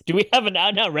 Do we have an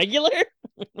Out Now regular?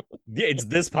 Yeah, it's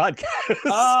this podcast.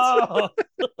 Oh.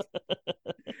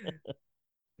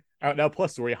 Out Now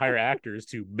Plus, where we hire actors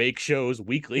to make shows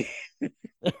weekly.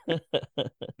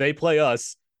 They play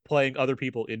us playing other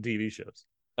people in TV shows.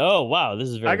 Oh wow, this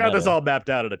is very. I got meta. this all mapped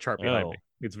out in a chart behind me.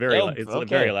 It's very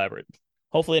very elaborate.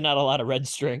 Hopefully, not a lot of red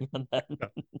string on that.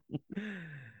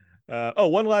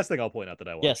 One last thing I'll point out that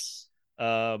I watched. Yes.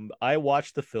 I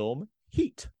watched the film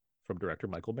Heat from director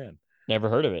Michael Mann. Never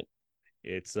heard of it.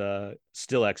 It's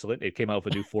still excellent. It came out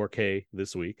with a new 4K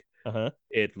this week.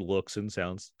 It looks and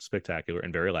sounds spectacular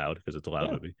and very loud because it's a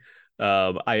loud movie.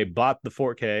 I bought the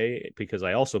 4K because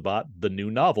I also bought the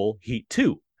new novel Heat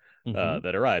 2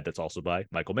 that arrived. That's also by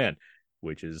Michael Mann,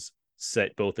 which is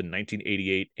set both in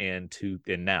 1988 and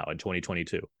now in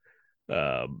 2022.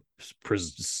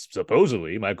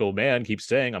 Supposedly Michael Mann keeps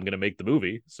saying, I'm going to make the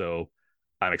movie, so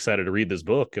I'm excited to read this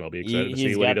book, and I'll be excited to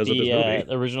see what he does with this movie.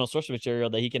 Original source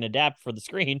material that he can adapt for the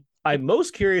screen. I'm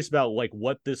most curious about like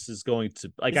what this is going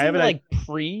to like. Isn't I haven't like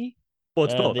pre. Well,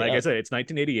 it's both. Like I said, it's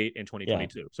 1988 and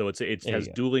 2022, Yeah. so it has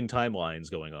dueling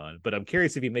timelines going on. But I'm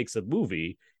curious if he makes a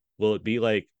movie, will it be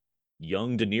like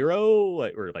young De Niro,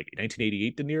 or like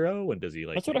 1988 De Niro, and does he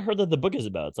like? That's what I heard that the book is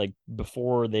about. It's like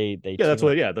before they. Yeah, that's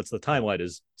what. Yeah, that's the timeline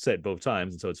is set both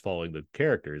times, and so it's following the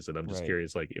characters. And I'm just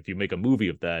curious, like, if you make a movie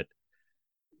of that,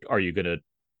 are you gonna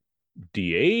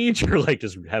de-age or like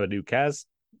just have a new cast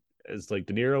as like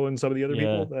De Niro and some of the other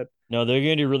people? That no, they're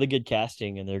gonna do really good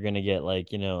casting, and they're gonna get like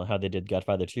how they did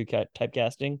Godfather 2 type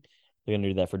casting. They're gonna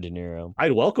do that for De Niro.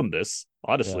 I'd welcome this,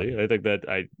 honestly. I think that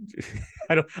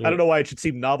I don't know why it should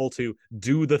seem novel to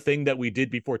do the thing that we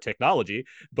did before technology,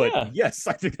 but yes,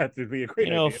 I think that would be a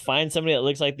great idea. Find somebody that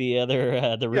looks like the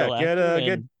other the real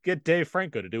actor. Get Dave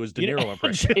Franco to do his De Niro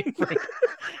impression.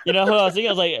 Who I was thinking?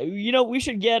 I was like, we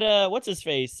should get what's his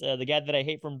face, the guy that I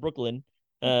hate from Brooklyn.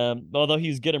 Although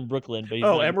he's good in Brooklyn, but he's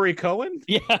Emery Cohen.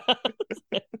 Yeah,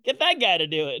 get that guy to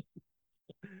do it.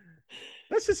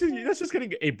 That's just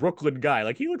getting a Brooklyn guy.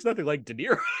 Like, he looks nothing like De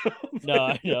Niro. No,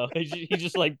 I know. He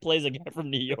just like plays a guy from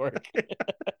New York.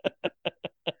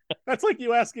 That's like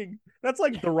you asking. That's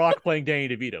like The Rock playing Danny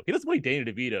DeVito. He doesn't play Danny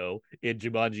DeVito in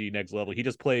Jumanji Next Level. He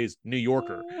just plays New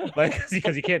Yorker, like,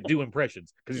 because he can't do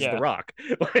impressions because he's The Rock.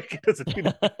 Like,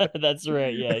 that's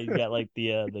right. Yeah, he's got like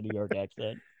the New York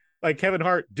accent. Like, Kevin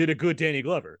Hart did a good Danny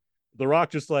Glover. The Rock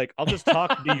just like, I'll just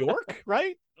talk New York,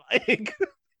 right? Like.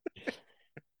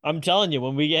 I'm telling you,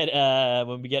 when we get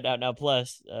Out Now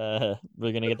Plus, we're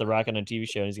gonna get The Rock on a TV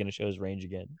show, and he's gonna show his range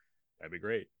again. That'd be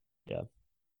great. Yeah.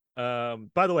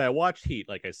 By the way, I watched Heat.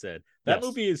 Like I said, that Yes.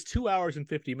 movie is 2 hours and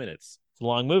 50 minutes. It's a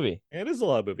long movie. And it is a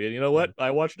long movie. And you know what?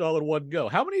 I watched it all in one go.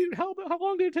 How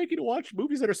long did it take you to watch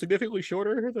movies that are significantly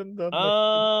shorter than the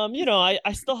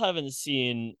I still haven't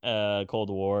seen Cold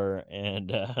War,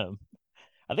 and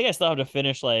I think I still have to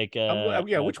finish like which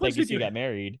ones did Legacy you Got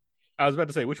Married. I was about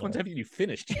to say, which ones have you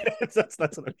finished yet? that's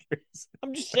what I'm curious.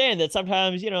 I'm just saying that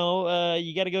sometimes, you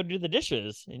got to go do the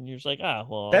dishes, and you're just like,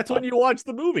 well, That's when you watch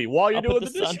the movie while you're I'll doing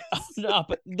put the this dishes. on. No,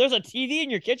 but there's a TV in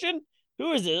your kitchen.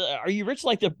 Who is it? Are you rich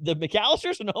like the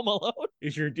McAllisters in Home Alone?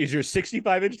 Is your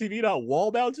 65-inch TV not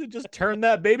wall mounted? Just turn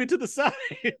that baby to the side.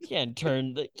 You can't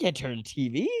turn the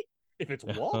TV. If it's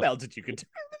wall mounted, you can turn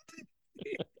the TV.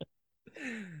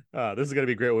 This is gonna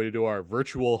be a great way to do our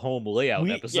virtual home layout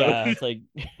episode. Yeah, it's like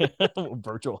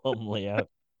virtual home layout.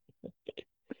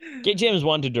 Get James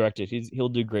Wan to direct it. He'll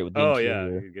do great with the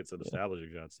interior. You get some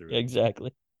establishing shots through.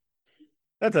 Exactly.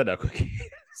 That's enough cookies.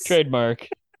 Trademark.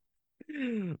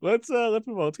 Let's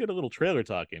move on. Let's get a little trailer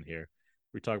talk in here.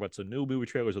 We talk about some new movie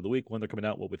trailers of the week, when they're coming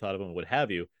out, what we thought of them, and what have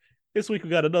you. This week we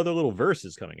got another little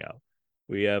verses coming out.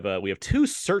 We have 2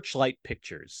 Searchlight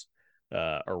pictures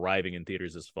arriving in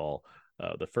theaters this fall.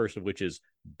 The first of which is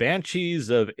Banshees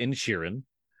of Inisherin,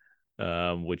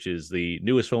 which is the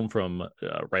newest film from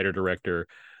writer-director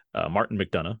Martin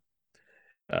McDonagh.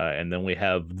 And then we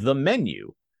have The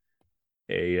Menu,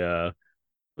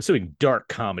 assuming dark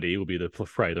comedy will be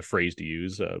probably the phrase to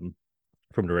use,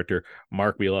 from director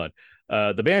Mark Millar.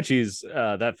 The Banshees,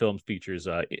 that film features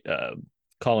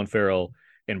Colin Farrell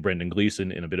and Brendan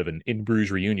Gleeson in a bit of an In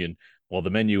Bruges reunion, while The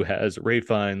Menu has Ralph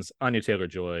Fiennes, Anya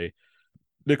Taylor-Joy,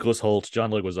 Nicholas Hoult, John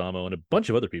Leguizamo, and a bunch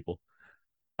of other people.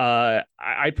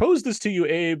 I posed this to you,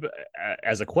 Abe,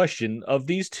 as a question. Of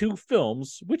these 2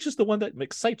 films, which is the one that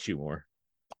excites you more?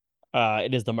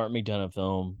 It is the Martin McDonagh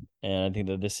film, and I think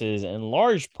that this is in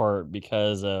large part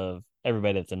because of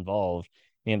everybody that's involved.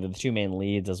 The 2 main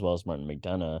leads, as well as Martin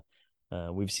McDonagh.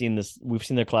 We've seen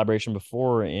their collaboration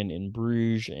before in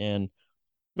Bruges, and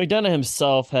McDonagh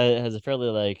himself has a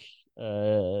fairly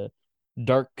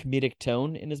dark comedic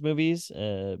tone in his movies.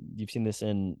 You've seen this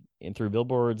in Three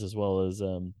Billboards, as well as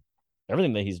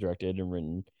everything that he's directed and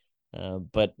written.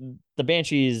 But The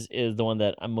Banshees is the one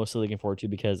that I'm mostly looking forward to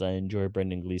because I enjoy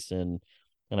Brendan Gleeson,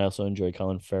 and I also enjoy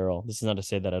Colin Farrell. This is not to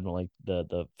say that I don't like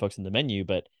the folks in The Menu,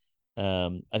 but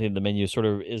I think The Menu sort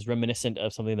of is reminiscent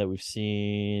of something that we've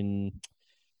seen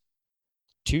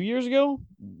 2 years ago,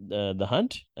 The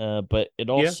Hunt. But it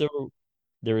also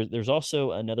there's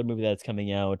also another movie that's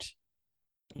coming out,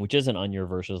 which isn't on your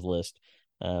versus list,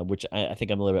 which I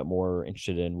think I'm a little bit more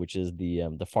interested in, which is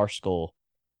the Farcical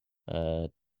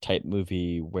type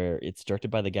movie, where it's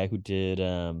directed by the guy who did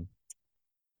the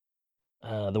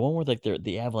one where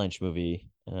the Avalanche movie.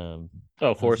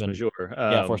 Force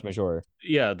Majeure. Force Majeure.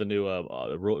 Yeah, the new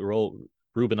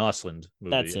Ruben Östlund movie.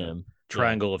 That's him.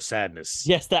 Triangle of Sadness.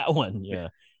 Yes, that one. Yeah.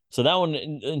 So that one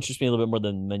interests me a little bit more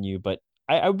than The Menu, but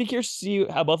I would be curious to see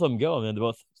how both of them go. I mean, they're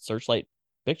both Searchlight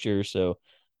pictures, so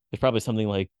there's probably something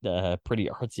pretty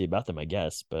artsy about them, I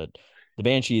guess. But The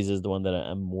Banshees is the one that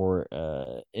I'm more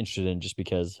interested in, just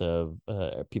because of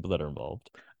people that are involved.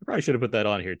 I probably should have put that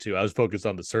on here too. I was focused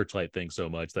on the Searchlight thing so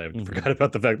much that I forgot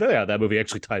about the fact that that movie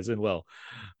actually ties in well.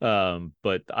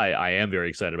 But I am very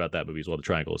excited about that movie as well, The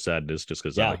Triangle of Sadness, just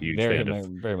because I'm a huge fan of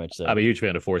very much so. I'm a huge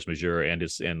fan of Force Majeure and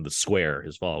The Square,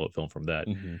 his follow-up film from that.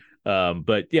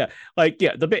 But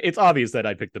it's obvious that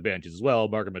I picked The Banshees as well.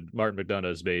 Martin McDonagh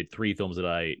has made 3 films that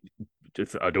I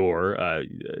adore.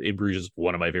 In Bruges is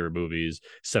one of my favorite movies.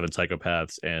 7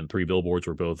 Psychopaths and 3 Billboards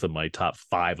were both in my top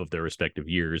 5 of their respective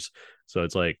years. So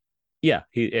it's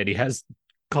he has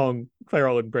Colin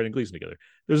Farrell and Brendan Gleeson together.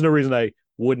 There's no reason I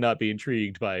would not be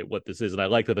intrigued by what this is, and I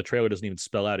like that the trailer doesn't even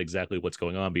spell out exactly what's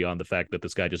going on beyond the fact that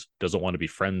this guy just doesn't want to be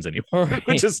friends anymore,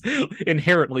 which is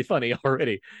inherently funny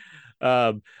already.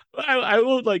 I'll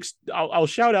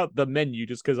shout out The Menu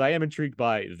just because I am intrigued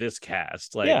by this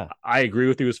cast. I agree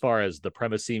with you as far as the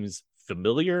premise seems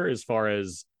familiar, as far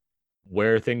as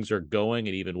where things are going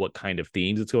and even what kind of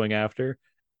themes it's going after.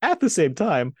 At the same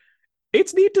time,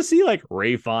 it's neat to see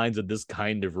Ralph Fiennes in this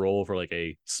kind of role for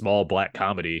a small black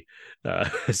comedy.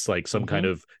 It's some kind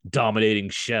of dominating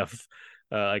chef.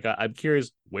 I'm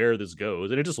curious where this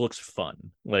goes, and it just looks fun.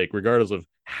 Regardless of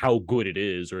how good it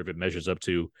is, or if it measures up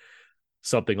to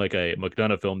something like a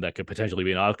McDonagh film that could potentially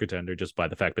be an Oscar contender just by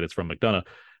the fact that it's from McDonagh.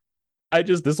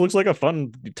 This looks like a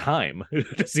fun time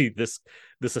to see this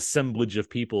assemblage of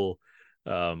people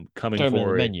coming for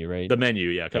The Menu, right? The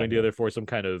Menu, coming together for some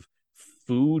kind of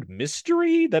food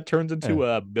mystery that turns into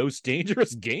a most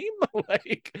dangerous game.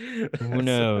 Like, who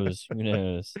knows? Who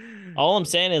knows? All I'm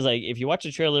saying is, like, if you watch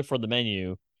the trailer for The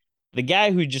Menu, the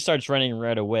guy who just starts running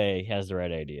right away has the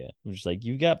right idea. Which is like,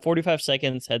 you got 45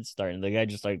 seconds head start, and the guy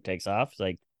just like takes off. It's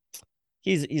like,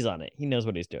 he's on it. He knows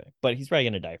what he's doing, but he's probably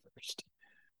gonna die first.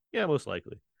 Yeah, most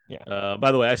likely. Yeah.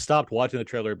 By the way, I stopped watching the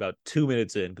trailer about 2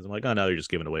 minutes in because I'm like, oh, now they're just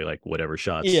giving away like whatever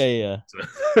shots. Yeah.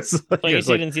 So, I guess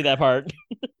you didn't see that part.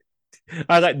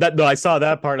 I like that. No, I saw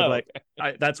that part. Of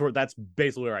okay. that's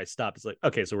basically where I stopped. It's like,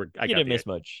 okay, so I didn't miss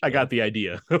much. I got the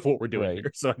idea of what we're doing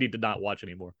here, so I need to not watch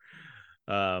anymore.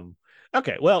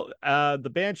 Okay, well,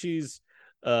 the Banshees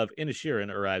of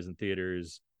Inisherin arrives in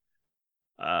theaters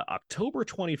October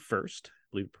 21st. I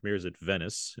believe it premieres at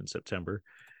Venice in September.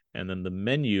 And then The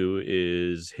Menu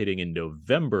is hitting in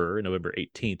November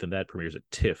 18th, and that premieres at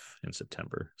TIFF in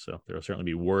September. So there will certainly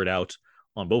be word out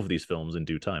on both of these films in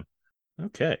due time.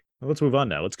 Okay, well, let's move on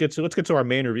now. Let's get to our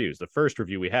main reviews. The first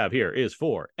review we have here is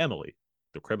for Emily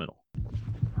the Criminal.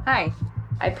 Hi,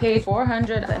 I paid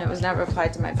 $400 and it was never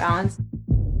applied to my balance.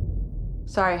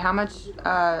 Sorry, how much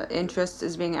interest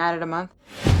is being added a month?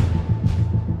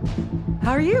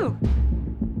 How are you?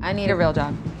 I need a real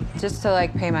job, just to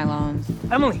like pay my loans.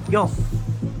 Emily, yo,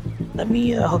 let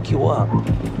me hook you up.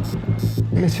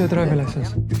 Get your driver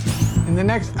license. In the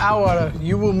next hour,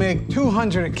 you will make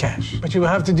 200 cash, but you will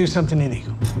have to do something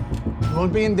illegal. You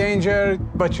won't be in danger,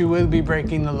 but you will be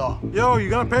breaking the law. Yo, you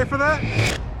gonna pay for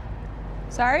that?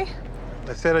 Sorry?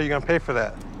 I said, are you gonna pay for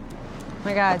that?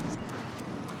 My God.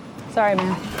 Sorry,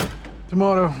 man.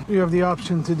 Tomorrow, you have the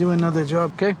option to do another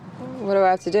job, okay? What do I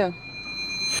have to do?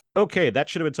 Okay, that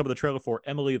should have been some of the trailer for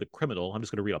Emily the Criminal. I'm just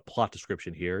going to read a plot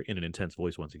description here in an intense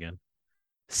voice once again.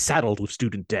 Saddled with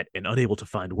student debt and unable to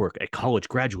find work, a college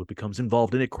graduate becomes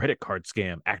involved in a credit card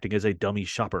scam, acting as a dummy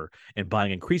shopper and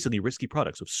buying increasingly risky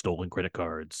products with stolen credit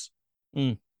cards.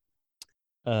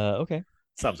 Okay.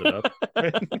 Sums it up.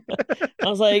 I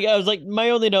was like,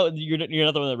 my only note. You're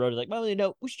not the one that wrote it. Like, my only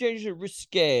note. We should change it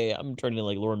risque. I'm turning to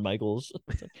like Lorne Michaels.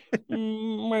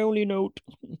 My only note.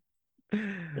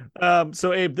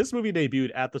 So Abe, this movie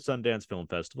debuted at the Sundance Film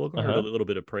Festival, garnered a little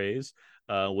bit of praise,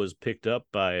 was picked up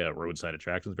by Roadside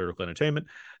Attractions, Vertical Entertainment,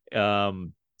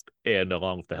 and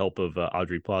along with the help of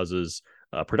Audrey Plaza's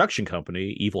production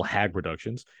company, Evil Hag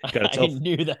Productions. I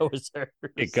knew that was hers.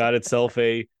 It got itself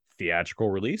a theatrical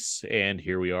release, and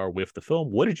here we are with the film.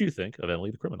 What did you think of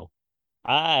Emily the Criminal?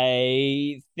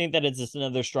 I think that it's just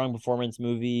another strong performance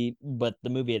movie, but the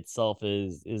movie itself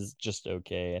is just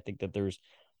okay. I think that there's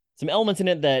some elements in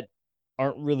it that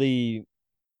aren't really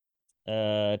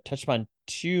touched upon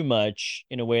too much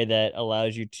in a way that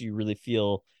allows you to really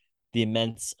feel the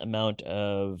immense amount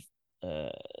of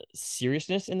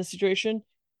seriousness in the situation,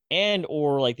 and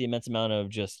or like the immense amount of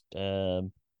just I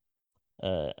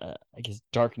guess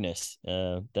darkness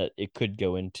that it could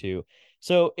go into.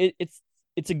 So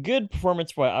it's a good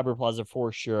performance by Aubrey Plaza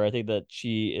for sure. I think that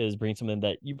she is bringing something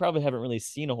that you probably haven't really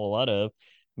seen a whole lot of.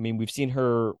 I mean, we've seen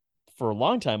her for a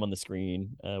long time on the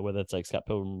screen, whether it's like Scott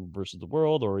Pilgrim versus the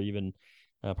World or even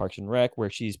Parks and Rec, where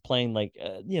she's playing like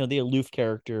the aloof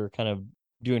character, kind of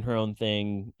doing her own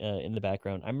thing in the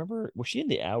background. I remember, was she in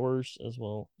The Hours as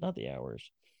well? Not The Hours.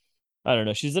 I don't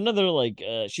know. She's another like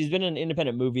she's been in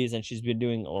independent movies and she's been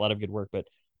doing a lot of good work, but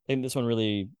I think this one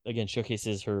really again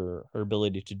showcases her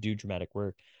ability to do dramatic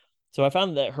work. So I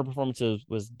found that her performance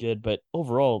was good, but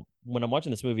overall, when I'm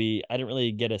watching this movie, I didn't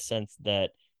really get a sense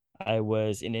that I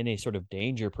was in any sort of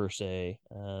danger per se,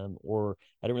 or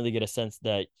I didn't really get a sense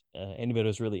that anybody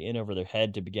was really in over their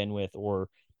head to begin with, or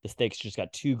the stakes just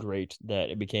got too great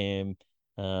that it became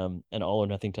an all or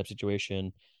nothing type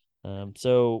situation.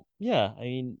 So yeah, I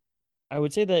mean, I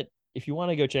would say that if you want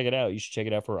to go check it out, you should check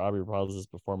it out for Aubrey Plaza's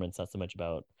performance, not so much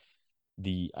about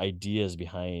the ideas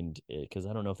behind it, because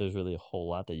I don't know if there's really a whole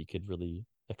lot that you could really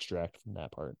extract from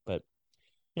that part. But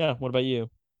yeah, what about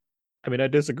you? I mean, I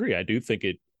disagree. I do think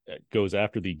it goes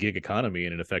after the gig economy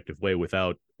in an effective way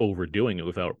without overdoing it,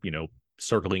 without,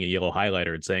 circling a yellow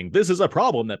highlighter and saying, this is a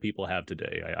problem that people have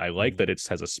today. I like that it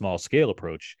has a small scale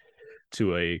approach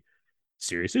to a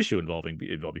serious issue involving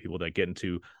people that get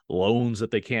into loans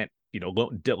that they can't,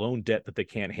 loan debt that they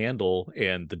can't handle,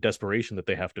 and the desperation that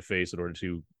they have to face in order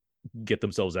to get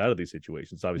themselves out of these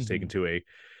situations. It's obviously taken to a,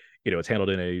 it's handled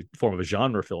in a form of a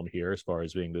genre film here, as far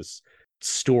as being this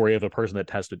story of a person that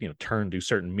has to, turn to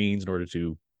certain means in order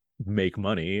to make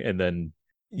money. And then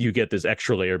you get this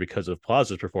extra layer because of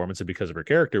Plaza's performance and because of her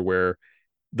character, where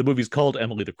the movie's called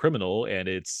Emily the Criminal, and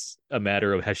it's a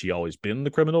matter of, has she always been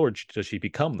the criminal, or does she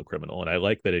become the criminal? And I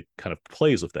like that it kind of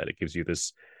plays with that. It gives you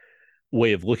this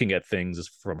way of looking at things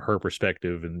from her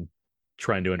perspective and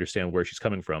trying to understand where she's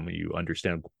coming from. You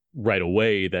understand right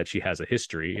away that she has a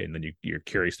history, and then you're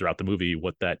curious throughout the movie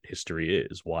what that history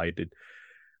is. Why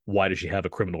does she have a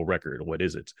criminal record? What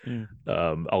is it?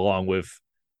 Along with,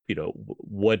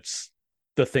 what's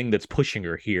the thing that's pushing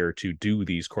her here to do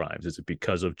these crimes? Is it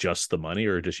because of just the money,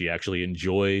 or does she actually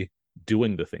enjoy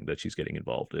doing the thing that she's getting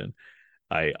involved in?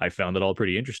 I found it all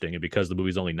pretty interesting, and because the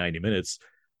movie's only 90 minutes,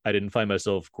 I didn't find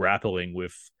myself grappling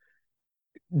with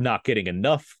not getting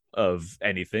enough of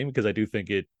anything, because I do think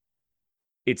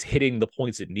it's hitting the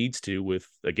points it needs to,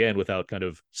 without kind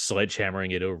of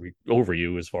sledgehammering it over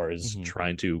you as far as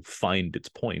trying to find its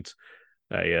point.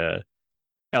 I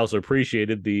also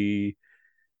appreciated the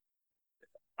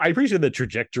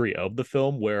trajectory of the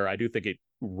film, where I do think it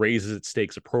raises its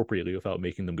stakes appropriately without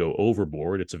making them go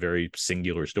overboard. It's a very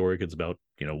singular story. It's about,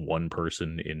 one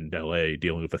person in LA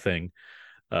dealing with a thing.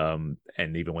 And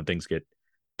even when things get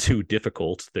too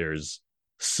difficult, there's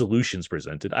solutions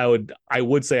presented. I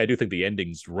would say I do think the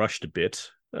ending's rushed a bit,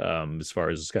 as far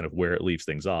as kind of where it leaves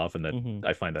things off, and that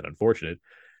I find that unfortunate.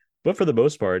 But for the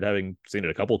most part, having seen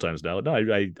it a couple times now, no,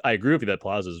 I agree with you that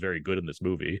Plaza is very good in this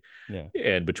movie. Yeah.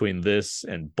 And between this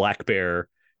and Black Bear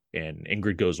and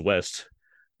Ingrid Goes West,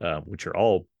 which are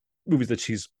all movies that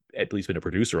she's at least been a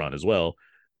producer on as well,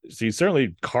 she's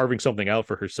certainly carving something out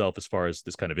for herself as far as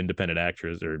this kind of independent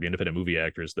actress or independent movie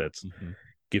actress that's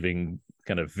giving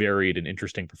kind of varied and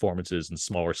interesting performances in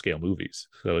smaller scale movies.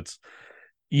 So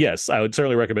yes, I would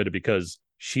certainly recommend it because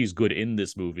she's good in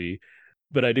this movie.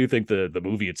 But I do think the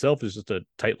movie itself is just a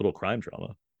tight little crime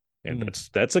drama, and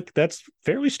that's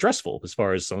fairly stressful as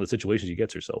far as some of the situations she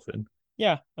gets herself in.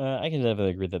 Yeah, I can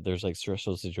definitely agree that there's like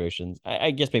stressful situations.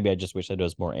 I guess maybe I just wish that it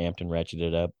was more amped and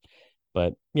ratcheted up,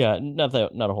 but yeah, not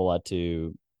a whole lot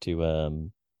to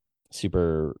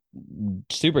super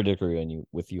disagree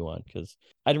with you on, because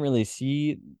I didn't really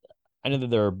see. I know that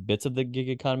there are bits of the gig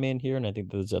economy in here, and I think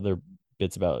there's other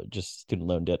bits about just student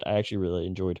loan debt. I actually really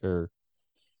enjoyed her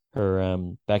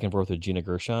back and forth with Gina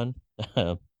Gershon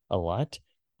a lot,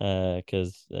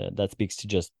 because that speaks to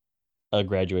just a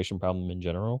graduation problem in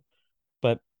general.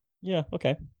 But yeah,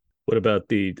 okay. What about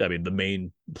the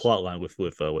main plot line with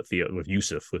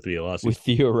Yusuf, with Theo Rossi? With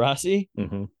Theo Rossi,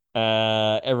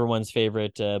 everyone's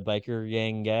favorite biker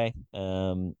gang guy.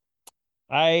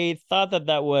 I thought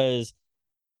that was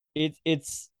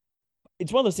it's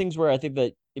one of those things where I think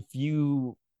that if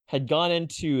you had gone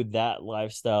into that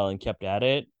lifestyle and kept at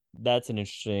it, that's an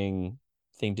interesting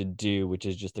thing to do, which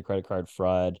is just the credit card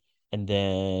fraud, and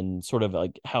then sort of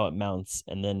like how it mounts,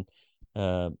 and then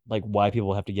like why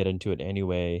people have to get into it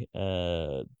anyway.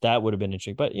 That would have been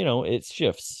interesting, but it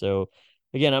shifts. So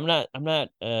again, I'm not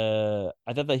I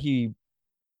thought that he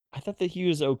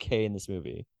was okay in this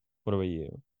movie. What about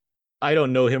you? I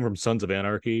don't know him from Sons of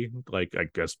Anarchy, like I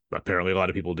guess apparently a lot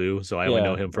of people do. So I only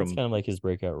know him from kind of like his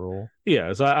breakout role.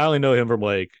 Yeah, so I only know him from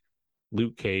like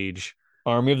Luke Cage,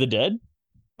 Army of the Dead,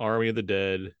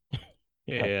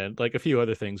 and like a few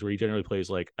other things where he generally plays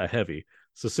like a heavy.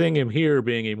 So seeing him here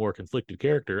being a more conflicted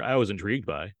character, I was intrigued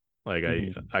by. Like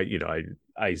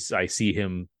I see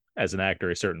him as an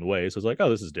actor a certain way, so it's like, oh,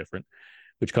 this is different,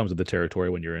 which comes with the territory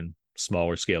when you're in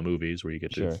smaller scale movies where you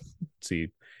get to see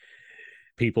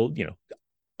people,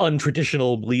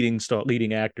 untraditional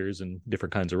leading actors in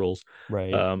different kinds of roles,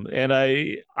 right? And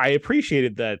I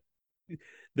appreciated that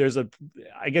there's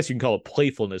I guess you can call it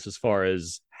playfulness as far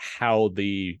as how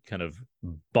the kind of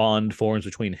bond forms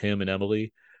between him and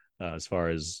Emily, as far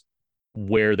as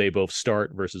where they both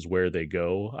start versus where they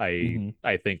go.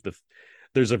 I think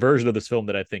there's a version of this film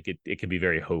that I think it can be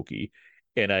very hokey,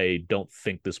 and I don't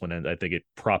think this one ends. I think it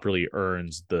properly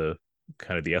earns the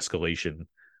kind of the escalation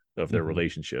of their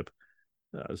relationship.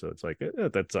 So it's like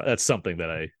that's something that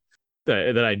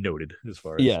I noted as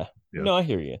far as No, I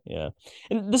hear you. Yeah,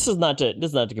 and this is not to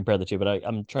compare the two, but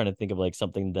I'm trying to think of like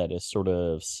something that is sort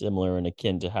of similar and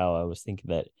akin to how I was thinking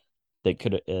that it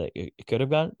could have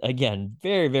gone. Again,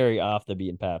 very very off the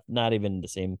beaten path, not even the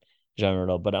same genre at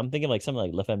all. But I'm thinking like something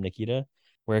like La Femme Nikita,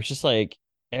 where it's just like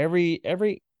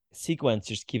every sequence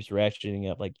just keeps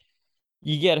ratcheting up. Like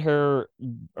you get her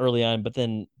early on, but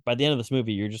then by the end of this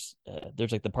movie, you're just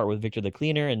there's like the part with Victor the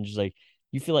cleaner, and just like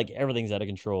you feel like everything's out of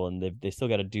control, and they still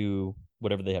got to do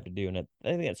whatever they have to do. And I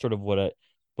think that's sort of what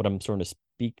I'm sort of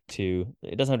speak to.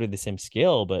 It doesn't have to be the same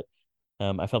scale, but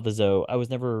I felt as though I was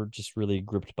never just really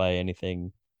gripped by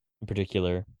anything in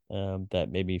particular that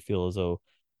made me feel as though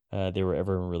they were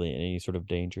ever really in any sort of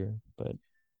danger. But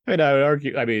I mean, I would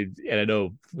argue. I mean, and I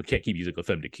know we can't keep using La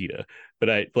Femme Nikita, but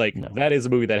No. that is a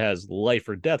movie that has life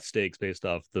or death stakes based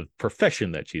off the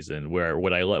profession that she's in. Where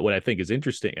what I think is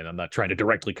interesting, and I'm not trying to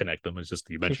directly connect them. It's just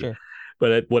you mentioned, Sure.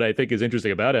 but what I think is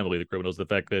interesting about Emily the Criminal is the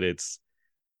fact that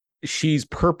she's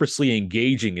purposely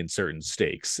engaging in certain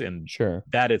stakes, and Sure.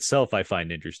 that itself I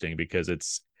find interesting because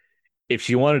it's if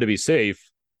she wanted to be safe,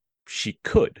 she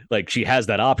could she has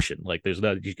that option. Like there's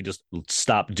not you can just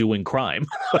stop doing crime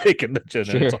and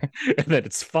then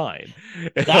it's fine.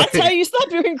 That's how you stop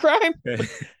doing crime.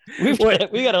 we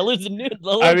got to lose the new.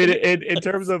 I mean, in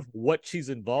terms of what she's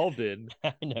involved in,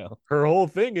 I know her whole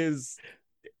thing is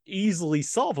easily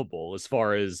solvable as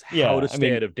far as how to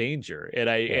stay out of danger. And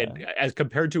and as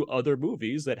compared to other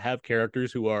movies that have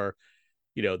characters who are,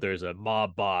 there's a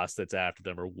mob boss that's after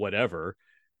them or whatever.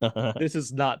 This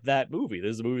is not that movie.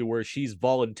 This is a movie where she's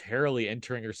voluntarily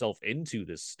entering herself into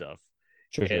this stuff.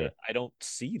 Sure. I don't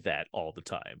see that all the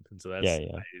time, and so that's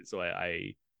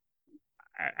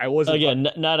I wasn't again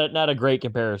not a great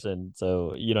comparison.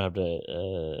 So you don't have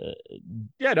to.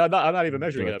 No, I'm not even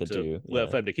measuring it up to La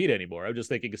Femme Nikita anymore. I'm just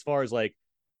thinking as far as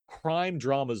crime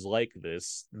dramas like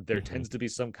this, there tends to be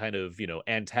some kind of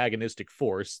antagonistic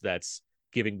force that's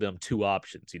giving them two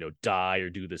options. Die or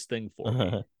do this thing for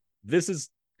me.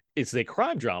 It's a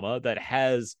crime drama that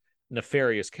has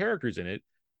nefarious characters in it,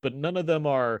 but none of them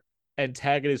are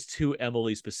antagonists to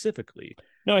Emily specifically.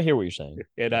 No, I hear what you're saying.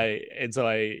 And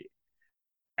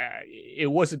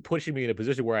it wasn't pushing me in a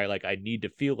position where I need to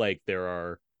feel like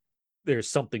there's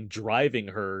something driving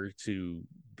her to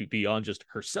be beyond just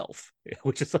herself,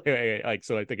 which is so I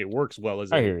think it works well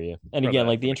as I hear you. And again,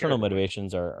 the internal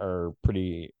motivations are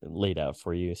pretty laid out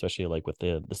for you, especially with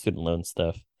the student loan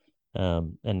stuff.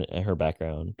 And her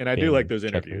background, and I do like those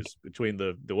interviews between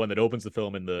the one that opens the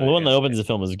film and the one that opens the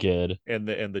film is good, and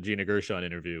the Gina Gershon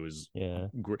interview is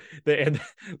great. And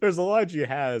there's a line she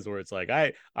has where it's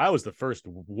I was the first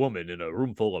woman in a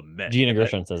room full of men. Gina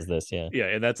Gershon says this,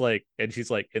 and that's and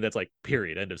she's and that's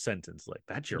period, end of sentence.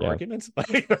 That's your argument.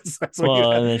 That's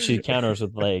well, and then she counters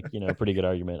with a pretty good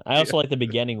argument. I also like the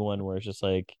beginning one where it's just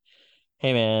hey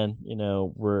man,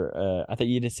 we're I thought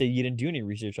you didn't say you didn't do any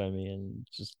research on me, and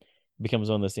just becomes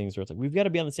one of those things where it's we've got to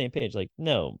be on the same page.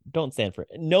 No, don't stand for it.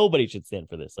 Nobody should stand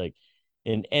for this.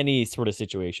 In any sort of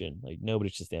situation, nobody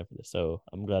should stand for this. So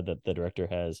I'm glad that the director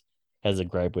has a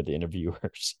gripe with the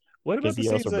interviewers. What about the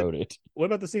scenes wrote it? What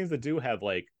about the scenes that do have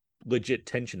legit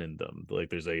tension in them?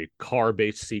 There's a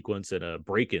car-based sequence and a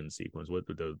break-in sequence. What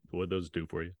those do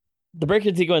for you? The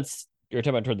break-in sequence you're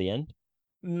talking about toward the end?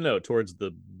 No, towards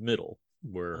the middle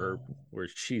where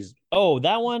she's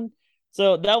that one.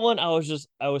 So that one, I was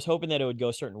hoping that it would go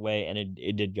a certain way, and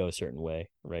it did go a certain way,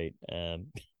 right?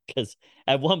 Because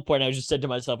at one point I was just said to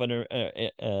myself in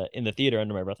the theater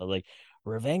under my breath, I was like,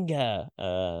 "Revenga,"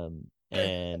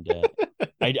 and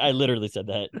I literally said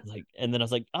that, and then I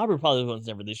was like, "Aubrey probably won't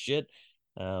stand for this shit,"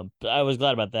 but I was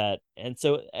glad about that. And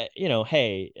so,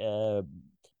 hey,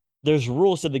 there's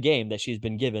rules to the game that she's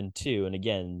been given too, and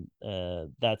again,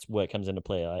 that's what comes into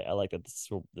play. I like that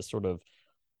this sort of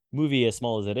movie, as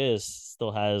small as it is,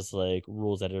 still has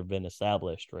rules that have been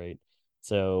established, right?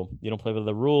 So you don't play with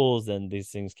the rules, then these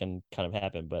things can kind of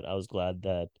happen. But I was glad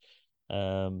that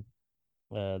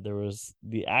there was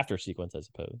the after sequence, I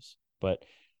suppose. But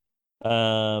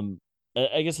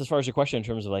I guess as far as your question in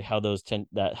terms of how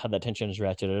how that tension is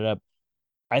ratcheted up,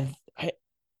 I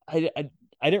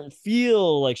didn't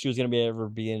feel like she was going to ever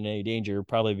be in any danger,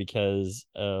 probably because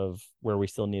of where we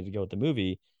still need to go with the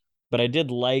movie. But I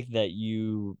did like that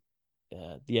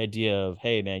the idea of,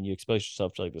 hey man, you expose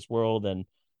yourself to this world, and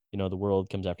the world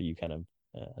comes after you kind of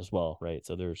as well, right?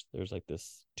 So there's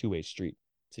this two-way street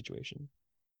situation.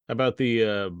 About the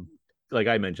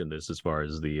I mentioned this as far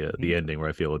as the ending, where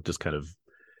I feel it just kind of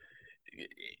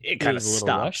kind of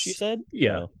stops. Rush, you said,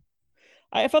 yeah.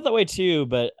 I felt that way too,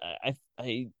 but I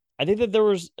think that there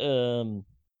was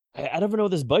I don't even know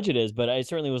what this budget is, but I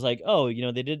certainly was they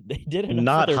did enough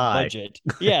not for their high budget.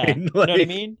 Yeah. You know what I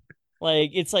mean?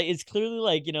 It's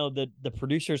clearly the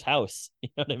producer's house. You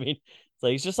know what I mean?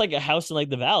 It's just a house in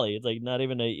the valley. It's not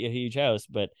even a huge house,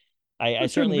 but I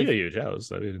certainly be a huge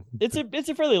house. I mean, it's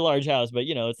a fairly large house, but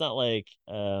it's not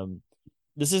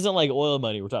this isn't oil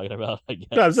money we're talking about. I guess.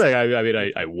 No, I'm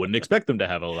saying I wouldn't expect them to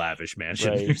have a lavish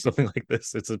mansion or something like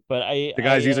this. The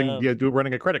guy's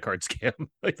running a credit card scam.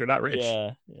 They're not rich.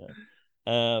 Yeah.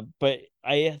 But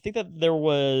I think that there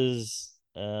was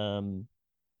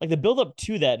the build up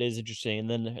to that is interesting, and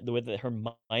then the way that her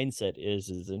mindset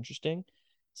is interesting.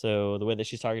 So the way that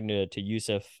she's talking to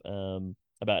Yusuf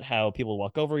about how people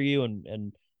walk over you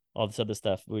and all this other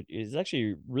stuff, which is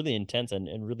actually really intense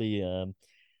and really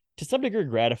to some degree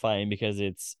gratifying because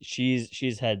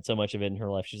she's had so much of it in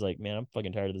her life. She's like, man, I'm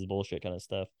fucking tired of this bullshit kind of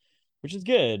stuff, which is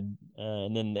good.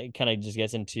 And then it kind of just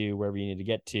gets into wherever you need to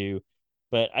get to.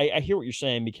 But I hear what you're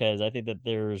saying, because I think that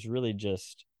there's really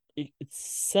just it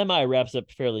semi wraps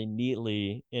up fairly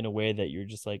neatly in a way that you're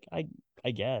just like,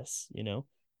 I guess,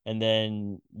 and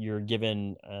then you're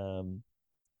given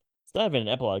it's not even an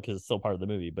epilogue because it's still part of the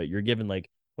movie, but you're given like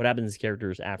what happens to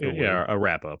characters afterward. Yeah, a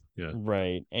wrap up. Yeah.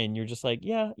 Right. And you're just like,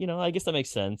 yeah, I guess that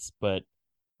makes sense. But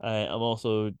I'm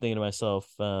also thinking to myself,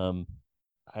 I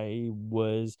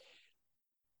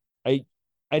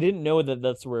didn't know that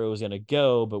that's where it was going to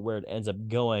go, but where it ends up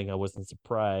going, I wasn't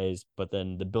surprised. But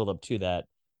then the build up to that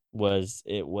was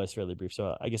fairly brief.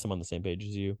 So I guess I'm on the same page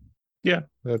as you. Yeah,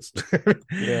 that's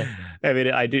yeah. I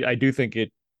mean, I do think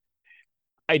it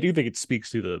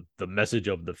speaks to the message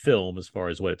of the film as far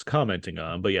as what it's commenting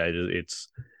on. But yeah, it's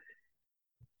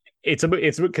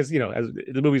because as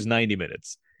the movie's 90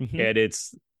 minutes, and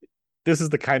this is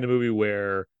the kind of movie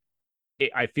where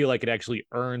I feel like it actually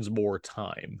earns more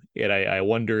time. And I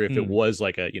wonder if it was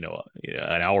like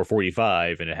an hour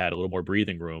 45 and it had a little more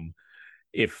breathing room,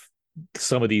 if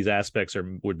some of these aspects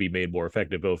would be made more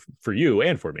effective both for you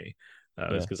and for me.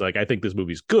 Because I think this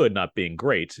movie's good, not being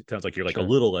great. It sounds like you're like a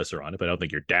little lesser on it, but I don't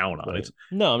think you're down on it.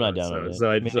 No, I'm not down on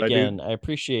it. I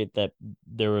appreciate that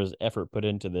there was effort put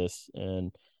into this,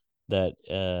 and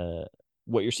that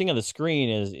what you're seeing on the screen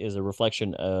is a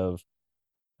reflection of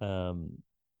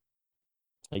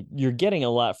like you're getting a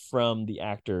lot from the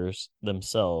actors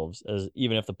themselves, as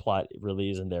even if the plot really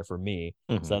isn't there for me.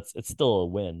 So it's still a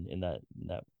win in that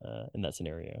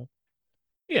scenario.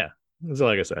 Yeah. So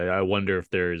like I said, I wonder if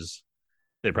there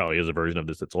probably is a version of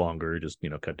this that's longer, just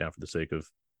cut down for the sake of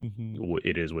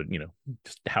it is what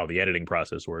just how the editing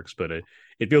process works. But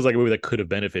it feels like a movie that could have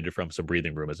benefited from some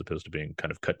breathing room as opposed to being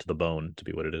kind of cut to the bone to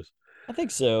be what it is. I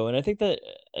think so, and I think that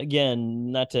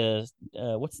again, not to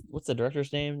what's the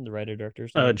director's name, the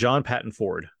writer-director's name? John Patton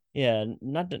Ford. Yeah,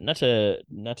 not to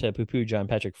poo-poo John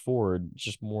Patrick Ford.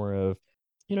 Just more of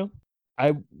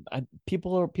I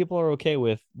people are okay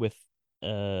with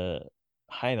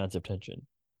high amounts of tension.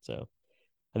 So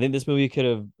I think this movie could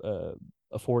have but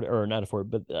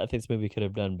I think this movie could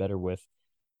have done better with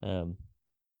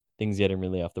things getting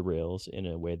really off the rails in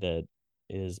a way that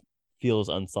feels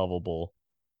unsolvable.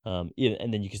 And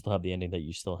then you can still have the ending that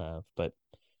you still have. But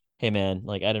hey, man,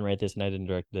 like I didn't write this and I didn't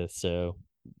direct this, so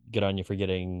good on you for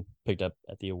getting picked up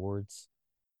at the awards.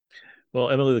 Well,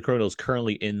 Emily the Criminal is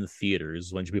currently in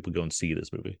theaters. When should people go and see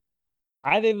this movie?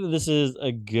 I think that this is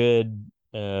a good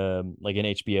like an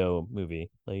HBO movie.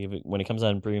 Like when it comes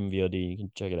on premium VOD, you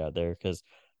can check it out there, because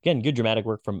again, good dramatic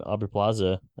work from Aubrey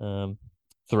Plaza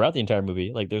throughout the entire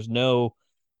movie. Like there's no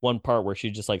one part where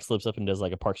she just like slips up and does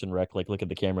like a Parks and Rec, like look at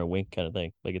the camera wink kind of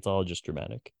thing. Like it's all just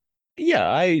dramatic. Yeah,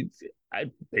 I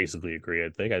basically agree. I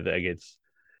think it's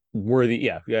worthy.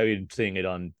 Yeah, I mean, seeing it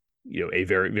on a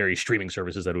very, very streaming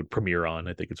services that it would premiere on,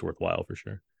 I think it's worthwhile for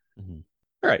sure.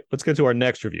 All right, let's get to our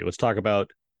next review. Let's talk about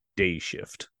Day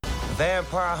Shift.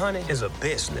 Vampire hunting is a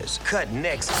business. Cut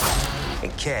necks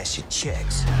and cash your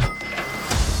checks.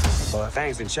 Well,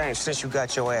 things have changed since you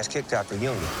got your ass kicked out the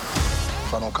union.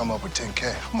 If I don't come up with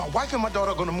 10K, my wife and my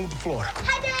daughter are gonna move to Florida.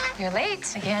 Hi, Dad. You're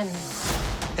late again.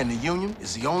 And the union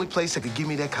is the only place that could give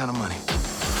me that kind of money.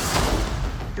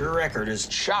 Your record is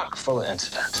chock full of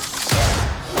incidents.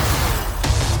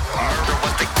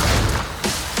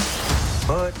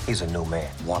 But he's a new man.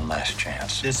 One last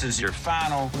chance. This is your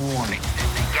final warning.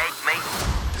 Engage me.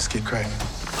 Let's get cracking.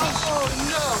 Oh,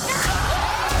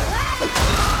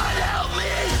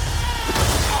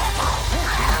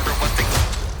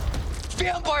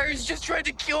 Vampires just tried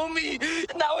to kill me.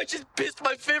 Now I just pissed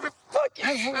my favorite fucking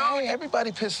Hey,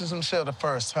 everybody pisses themselves the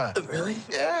first time. Really?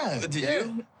 Yeah. Did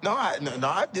you? No,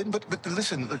 I didn't. But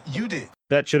listen, you did.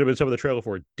 That should have been some of the trailer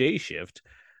for Day Shift.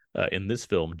 In this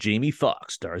film, Jamie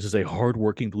Foxx stars as a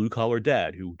hardworking blue-collar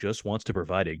dad who just wants to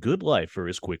provide a good life for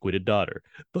his quick-witted daughter.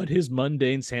 But his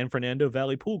mundane San Fernando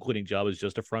Valley pool cleaning job is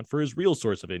just a front for his real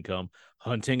source of income,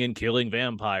 hunting and killing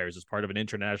vampires as part of an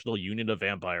international union of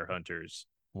vampire hunters.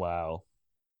 Wow.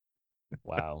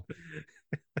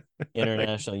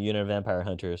 International Unit of Vampire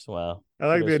Hunters. Wow. I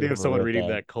like the idea of someone reading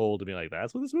that cold and being like,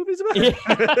 that's what this movie's about?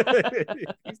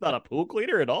 He's not a pool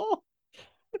cleaner at all?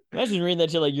 Imagine reading that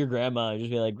to like your grandma and just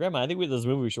be like, Grandma, I think this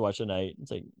movie we should watch tonight.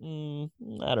 It's like,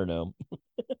 I don't know.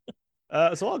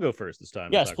 So I'll go first this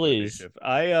time. Yes, please.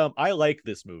 I like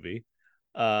this movie.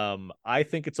 I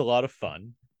think it's a lot of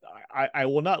fun. I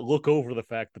will not look over the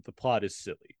fact that the plot is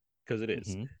silly, because it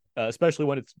is. especially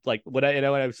when it's like when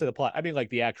I say the plot, I mean like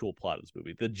the actual plot of this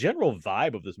movie. The general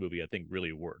vibe of this movie, I think,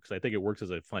 really works. I think it works as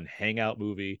a fun hangout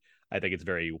movie. I think it's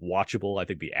very watchable. I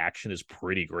think the action is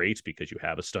pretty great because you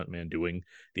have a stuntman doing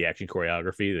the action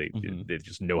choreography. They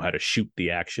just know how to shoot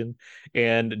the action.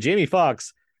 And Jamie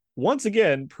Foxx, once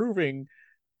again, proving,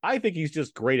 I think he's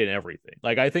just great in everything.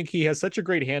 Like, I think he has such a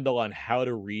great handle on how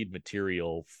to read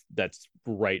material that's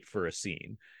right for a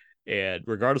scene. And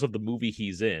regardless of the movie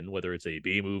he's in, whether it's a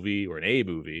B movie or an A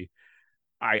movie,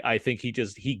 I think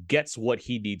he gets what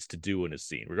he needs to do in a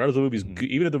scene. Regardless of the movie's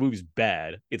even if the movie's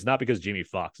bad, it's not because Jamie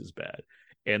Foxx is bad.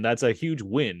 And that's a huge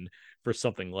win for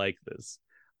something like this.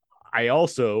 I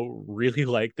also really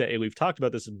like that, and we've talked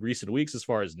about this in recent weeks as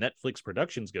far as Netflix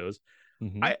productions goes.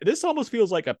 This almost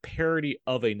feels like a parody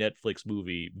of a Netflix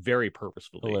movie, very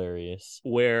purposefully. Hilarious.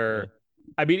 Where,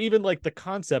 I mean, even like the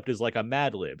concept is like a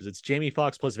Mad Libs. It's Jamie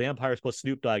Foxx plus vampires plus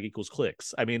Snoop Dogg equals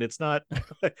clicks. I mean, it's not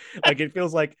like, it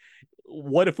feels like,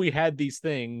 what if we had these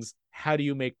things? How do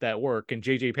you make that work? And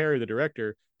J.J. Perry, the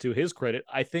director, to his credit,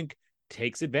 I think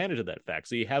takes advantage of that fact.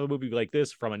 So you have a movie like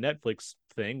this from a Netflix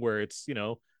thing where it's,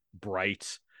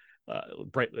 bright,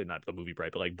 not the movie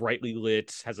bright, but like brightly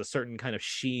lit, has a certain kind of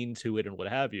sheen to it and what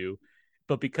have you.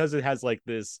 But because it has like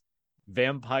this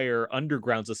vampire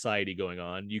underground society going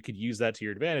on, you could use that to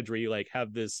your advantage, where you like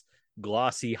have this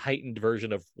glossy, heightened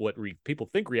version of what people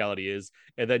think reality is,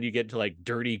 and then you get to like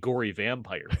dirty, gory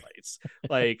vampire fights.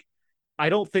 Like, I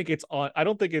don't think it's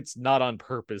not on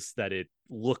purpose that it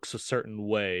looks a certain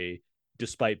way,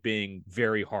 despite being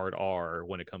very hard R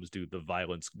when it comes to the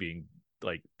violence being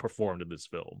like performed in this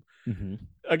film.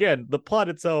 Again, the plot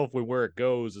itself, where it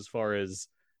goes, as far as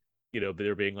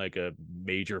there being like a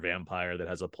major vampire that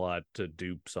has a plot to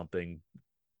do something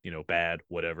bad,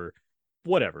 whatever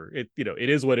it it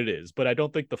is what it is. But I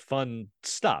don't think the fun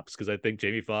stops, because I think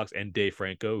Jamie Foxx and Dave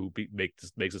Franco, who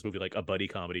makes this movie like a buddy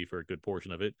comedy for a good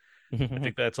portion of it, I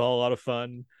think that's all a lot of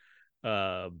fun.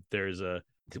 There's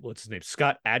what's his name,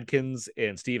 Scott Adkins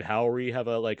and Steve Howry have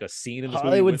a scene in this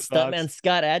Hollywood movie. stuntman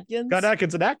Scott Adkins,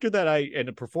 an actor and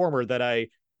a performer that I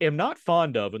am not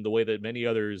fond of in the way that many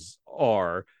others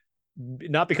are.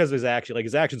 Not because of his action, like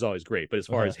his action's always great, but as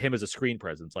far as him as a screen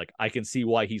presence, like I can see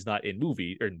why he's not in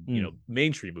movie or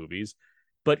mainstream movies.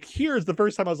 But here's the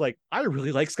first time I was like, I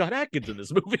really like Scott Adkins in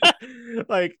this movie.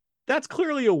 Like, that's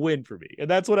clearly a win for me. And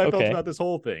that's what I felt about this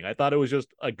whole thing. I thought it was just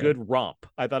a good romp.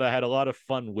 I thought I had a lot of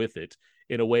fun with it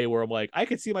in a way where I'm like, I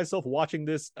could see myself watching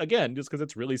this again just because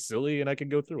it's really silly and I can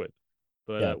go through it.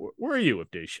 But where are you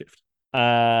with Day Shift?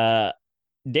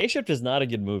 Day Shift is not a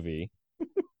good movie.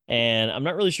 And I'm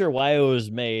not really sure why it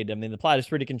was made. I mean, the plot is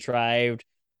pretty contrived.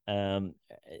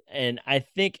 And I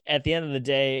think at the end of the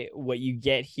day, what you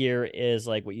get here is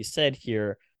like what you said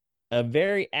here, a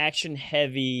very action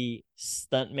heavy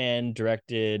stuntman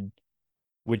directed,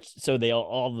 so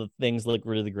all the things look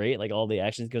really great. Like all the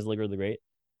action goes look really great.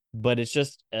 But it's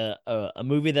just a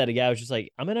movie that a guy was just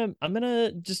like, I'm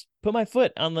gonna just put my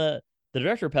foot on the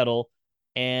director pedal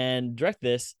and direct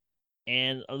this,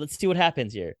 and let's see what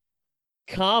happens here.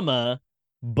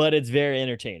 But it's very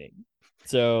entertaining.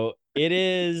 So it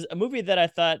is a movie that I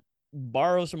thought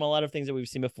borrows from a lot of things that we've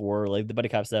seen before, like the buddy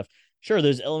cop stuff. Sure,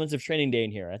 there's elements of Training Day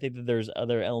in here. I think that there's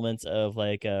other elements of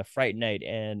like Fright Night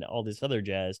and all this other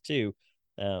jazz too.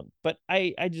 But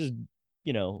I just,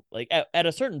 like at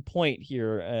a certain point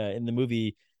here in the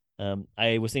movie,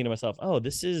 I was thinking to myself, oh,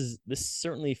 this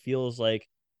certainly feels like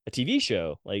a TV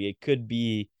show. Like it could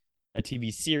be a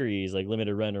TV series, like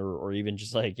limited run, or even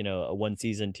just like, a 1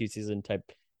 season, 2 season type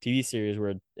TV series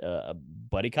where a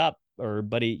buddy cop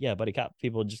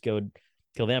people just go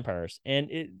kill vampires.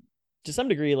 And it, to some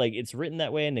degree, like it's written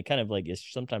that way and it kind of like is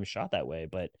sometimes shot that way.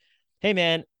 But hey,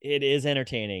 man, it is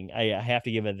entertaining. I have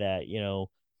to give it that.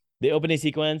 The opening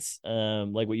sequence,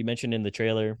 like what you mentioned in the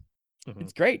trailer,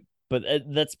 it's great. But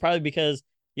that's probably because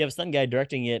you have a stunt guy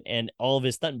directing it and all of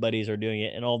his stunt buddies are doing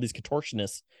it, and all these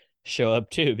contortionists show up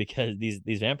too, because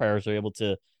these vampires are able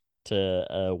to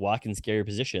walk in scary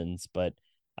positions. But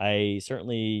I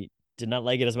certainly did not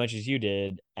like it as much as you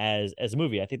did as a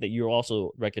movie. I think that you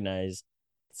also recognize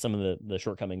some of the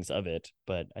shortcomings of it,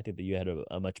 but I think that you had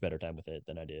a much better time with it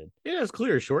than I did. It has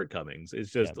clear shortcomings. It's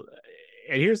just,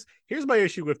 and here's my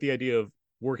issue with the idea of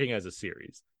working as a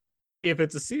series. If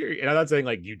it's a series, and I'm not saying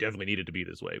like you definitely need it to be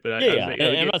this way, but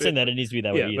I'm not saying that it needs to be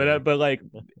that way either. But like,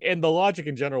 and the logic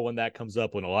in general when that comes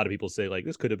up, when a lot of people say like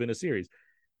this could have been a series,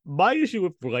 my issue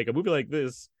with like a movie like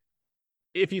this,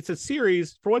 if it's a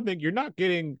series, for one thing, you're not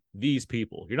getting these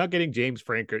people. You're not getting James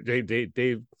Franco,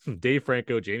 Dave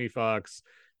Franco, Jamie Foxx,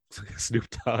 Snoop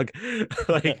Dogg.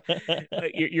 Like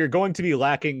you're going to be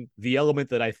lacking the element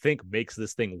that I think makes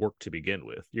this thing work to begin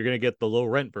with. You're going to get the low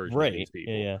rent version of these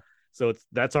people. Yeah. So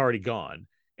that's already gone.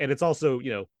 And it's also,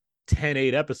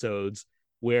 10-8 episodes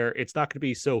where it's not going to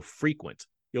be so frequent.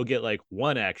 You'll get like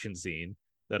one action scene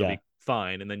that'll be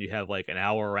fine, and then you have like an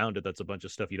hour around it that's a bunch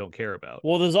of stuff you don't care about.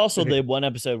 Well, there's also the one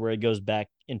episode where it goes back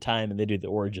in time and they do the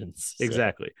origins. So.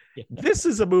 Exactly. This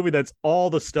is a movie that's all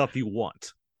the stuff you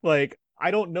want. Like,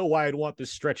 I don't know why I'd want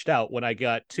this stretched out when I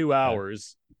got 2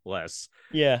 hours less.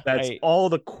 Yeah. That's all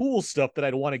the cool stuff that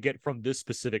I'd want to get from this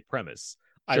specific premise.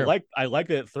 Sure. I like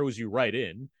that it throws you right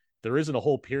in. There isn't a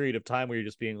whole period of time where you're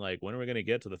just being like, when are we going to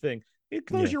get to the thing? It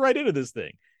throws you right into this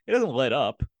thing. It doesn't let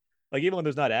up. Like, even when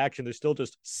there's not action, there's still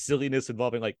just silliness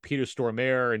involving like Peter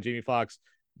Stormare and Jamie Foxx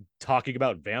talking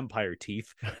about vampire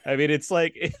teeth. I mean, it's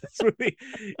like, it's really,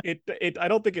 I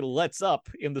don't think it lets up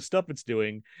in the stuff it's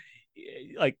doing.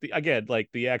 Like,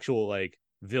 the actual like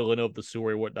villain of the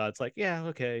story or whatnot. It's like, yeah,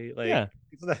 okay. Like,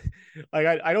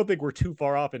 I don't think we're too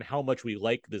far off in how much we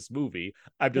like this movie.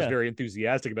 I'm just very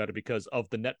enthusiastic about it because of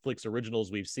the Netflix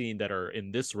originals we've seen that are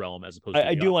in this realm, as opposed to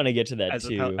I do want to get to that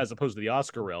too. As opposed to the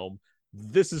Oscar realm.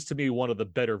 This is, to me, one of the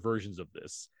better versions of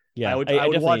this. Yeah, I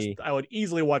would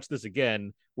easily watch this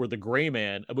again. Where The Gray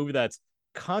Man, a movie that's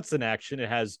constant action, it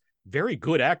has very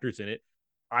good actors in it.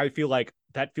 I feel like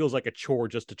that feels like a chore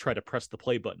just to try to press the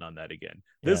play button on that again.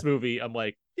 This movie, I'm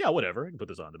like, yeah, whatever. I can put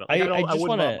this on. I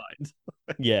wouldn't mind.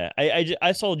 Yeah, I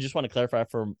also just want to clarify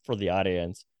for the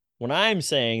audience. When I'm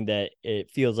saying that it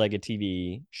feels like a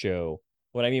TV show,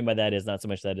 what I mean by that is not so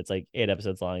much that it's like 8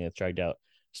 episodes long and it's dragged out.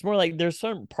 It's more like there's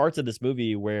certain parts of this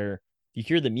movie where you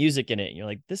hear the music in it and you're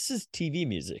like, this is TV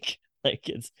music. Like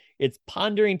it's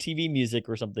pondering TV music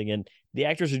or something, and the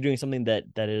actors are doing something that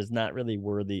is not really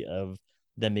worthy of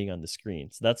them being on the screen.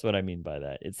 So that's what I mean by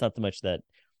that. It's not so much that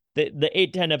the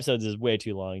 8-10 episodes is way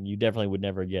too long. You definitely would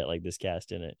never get like this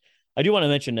cast in it. I do want to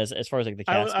mention as far as like the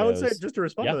cast I would say, just to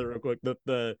respond to that real quick,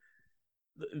 the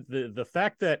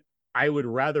fact that I would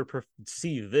rather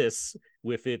see this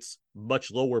with its much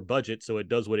lower budget, so it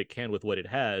does what it can with what it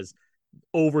has,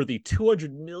 over the $200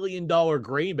 million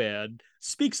Gray Man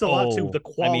speaks a lot to the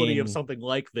quality of something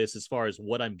like this as far as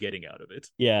what I'm getting out of it.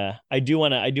 Yeah, I do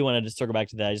want to just circle back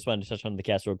to that. I just wanted to touch on the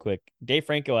cast real quick. Dave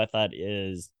Franco, I thought,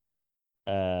 is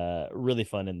really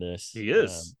fun in this. He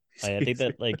is. I think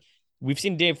that like we've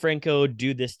seen Dave Franco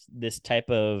do this type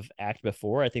of act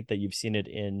before. I think that you've seen it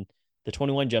in the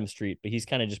 21 Jump Street, but he's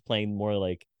kind of just playing more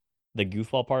like the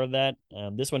goofball part of that.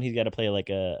 This one, he's got to play like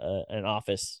an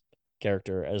office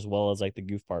character as well as like the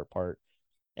goof part.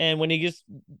 And when he's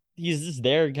just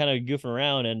there kind of goofing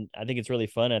around, and I think it's really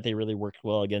fun. I think it really worked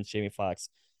well against Jamie Foxx,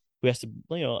 who has to,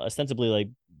 ostensibly like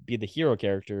be the hero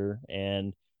character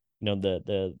and,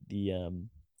 the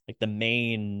like the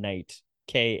main knight,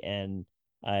 KNIGHT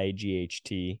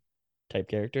type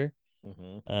character.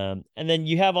 Mm-hmm. And then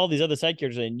you have all these other side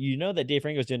characters, and that Dave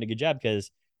Franco's doing a good job,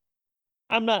 because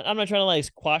I'm not trying to like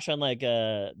squash on like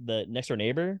the Next Door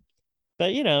Neighbor,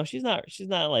 but she's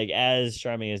not like as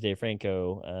charming as Dave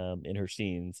Franco in her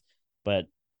scenes. But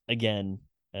again,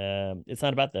 it's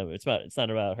not about them. It's not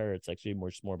about her. It's actually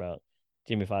more about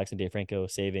Jamie Foxx and Dave Franco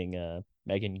saving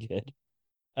Megan Good.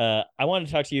 I wanted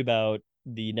to talk to you about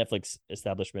the Netflix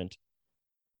establishment.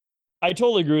 I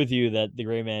totally agree with you that The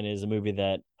Gray Man is a movie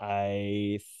that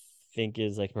I think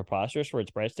is like preposterous for its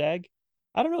price tag.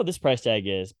 I don't know what this price tag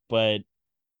is, but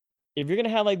if you're going to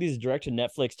have like these direct to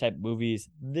Netflix type movies,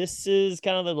 this is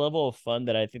kind of the level of fun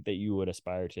that I think that you would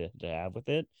aspire to have with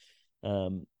it. I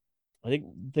think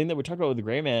the thing that we talked about with The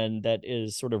Gray Man that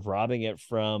is sort of robbing it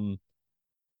from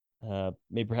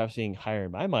maybe perhaps being higher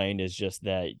in my mind is just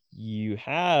that you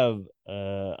have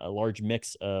a large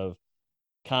mix of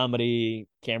comedy,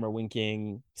 camera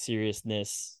winking,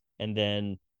 seriousness, and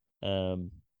then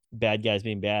bad guys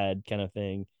being bad kind of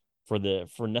thing for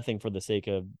nothing, for the sake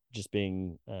of just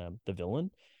being the villain.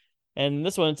 And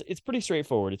this one, it's pretty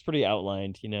straightforward. It's pretty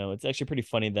outlined. It's actually pretty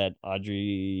funny that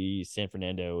Audrey San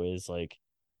Fernando is like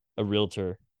a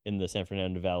realtor in the San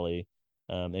Fernando Valley,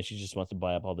 and she just wants to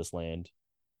buy up all this land.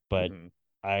 But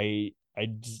I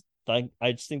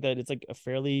just think that it's like a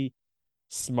fairly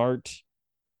smart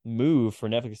move for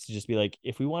Netflix to just be like,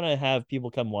 if we want to have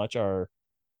people come watch our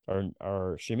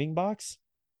streaming box,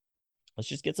 let's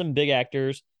just get some big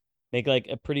actors, make like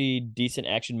a pretty decent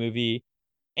action movie,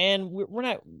 and we're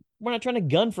not trying to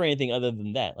gun for anything other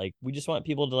than that. Like, we just want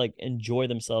people to like enjoy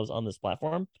themselves on this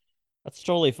platform. That's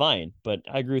totally fine. But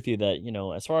I agree with you that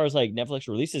as far as like Netflix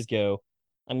releases go,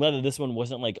 I'm glad that this one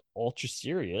wasn't like ultra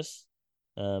serious.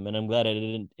 And I'm glad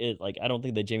I don't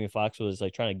think that Jamie Foxx was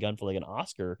like trying to gun for like an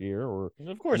Oscar here, or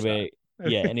of course not.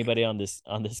 anybody on this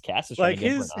cast is trying Like to get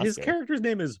for an his Oscar. character's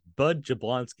name is Bud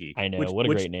Jablonski. I know, what a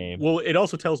great name. Well, it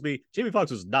also tells me Jamie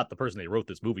Foxx was not the person they wrote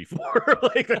this movie for.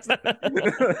 Like, that's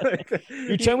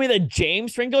You're telling me that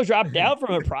James Franco dropped out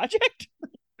from a project?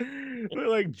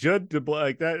 like Judd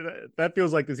DeBlanc, like that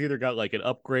feels like this either got like an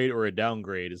upgrade or a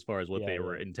downgrade as far as what they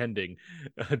were intending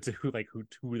to, like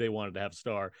who they wanted to have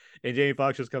star. And Jamie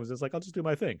Foxx just comes in, it's like, I'll just do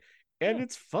my thing, and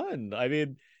it's fun. I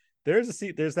mean, there's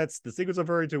that's the sequence I'm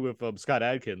referring to with Scott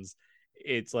Adkins.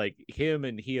 It's like him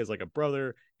and he has like a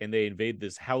brother, and they invade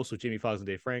this house with Jamie Foxx and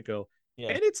Dave Franco. Yeah.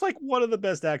 And it's like one of the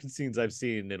best action scenes I've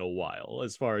seen in a while,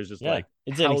 as far as just like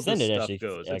it's how an extended this stuff actually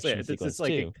goes. it's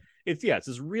like too. It's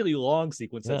this really long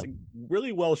sequence that's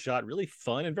really well shot, really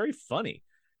fun, and very funny.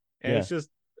 And it's just,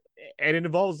 and it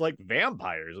involves like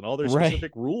vampires and all their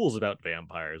specific rules about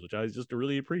vampires, which I just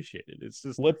really appreciated. It's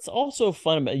just what's also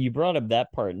fun about, you brought up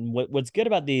that part, and what's good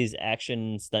about these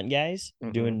action stunt guys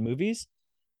doing movies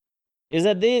is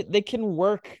that they can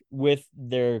work with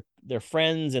their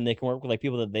friends, and they can work with like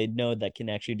people that they know that can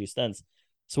actually do stunts.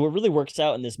 So what really works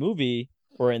out in this movie,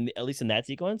 or at least in that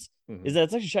sequence, is that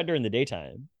it's actually shot during the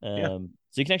daytime. So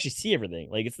you can actually see everything.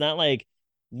 Like, it's not like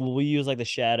we use like the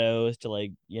shadows to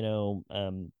like,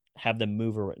 have them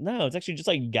move or no, it's actually just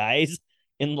like guys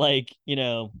in like,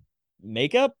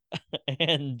 makeup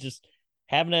and just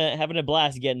having a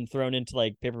blast getting thrown into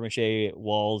like paper mache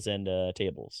walls and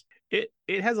tables.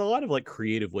 It has a lot of like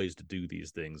creative ways to do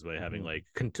these things by having like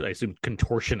I assume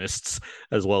contortionists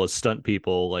as well as stunt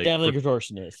people, like definitely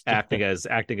contortionists acting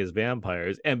as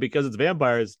vampires. And because it's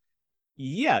vampires,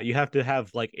 you have to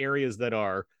have like areas that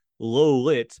are low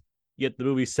lit, yet the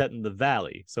movie's set in the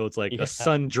valley, so it's like a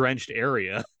sun drenched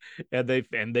area, and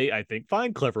they I think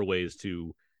find clever ways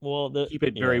to keep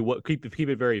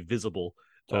it very visible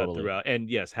throughout, and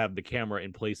yes, have the camera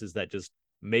in places that just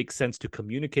make sense to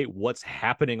communicate what's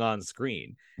happening on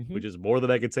screen, which is more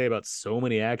than I could say about so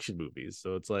many action movies.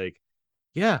 So it's like,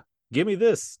 give me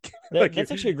this.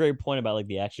 That's actually a great point about like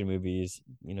the action movies.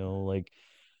 Like,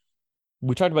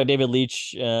 we talked about David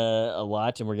Leitch a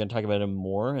lot, and we're going to talk about him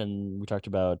more. And we talked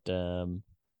about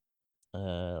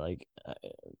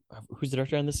who's the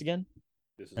director on this again?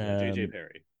 This is J.J.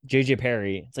 Perry. J.J.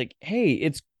 Perry. It's like,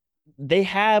 hey, they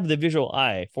have the visual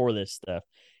eye for this stuff,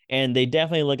 and they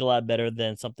definitely look a lot better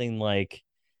than something like,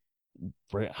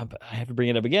 I have to bring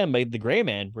it up again, but The Gray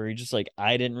Man, where you're just like,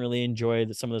 I didn't really enjoy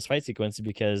some of those fight sequences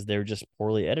because they're just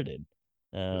poorly edited.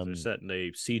 They're set in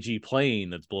a CG plane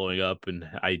that's blowing up, and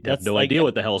I have no idea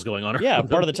what the hell's going on. Yeah,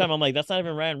 part of the time I'm like, that's not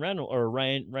even Ryan Reynolds or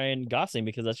Ryan Gosling,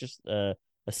 because that's just a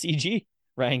CG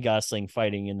Ryan Gosling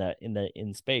fighting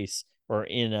in space or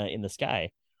in the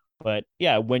sky. But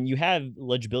yeah, when you have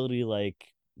legibility like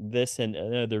this, and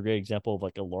another great example of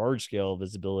like a large scale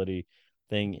visibility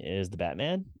thing is the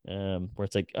Batman, where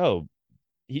it's like, oh,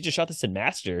 he just shot this in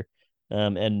master,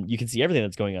 and you can see everything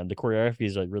that's going on. The choreography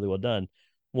is like really well done.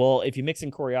 Well, if you mix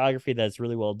in choreography that's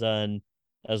really well done,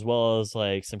 as well as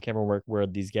like some camera work where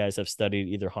these guys have studied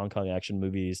either Hong Kong action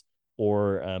movies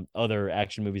or other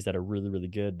action movies that are really, really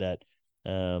good that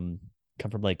come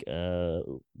from like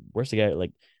where's the guy,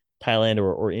 like Thailand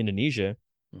or Indonesia,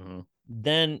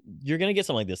 then you're gonna get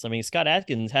something like this. I mean, Scott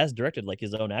Adkins has directed like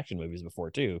his own action movies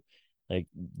before too. Like,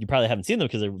 you probably haven't seen them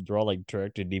because they're all like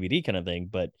directed DVD kind of thing,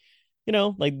 but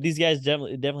like these guys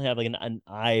definitely have like an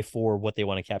eye for what they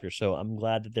want to capture. So I'm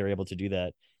glad that they're able to do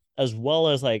that, as well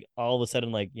as like all of a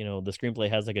sudden, like, the screenplay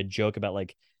has like a joke about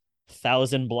like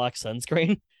 1,000 block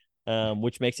sunscreen,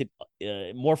 which makes it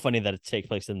more funny that it takes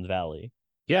place in the valley.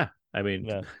 Yeah, I mean,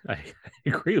 I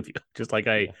agree with you. Just like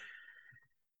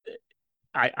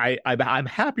I'm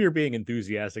happier being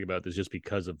enthusiastic about this just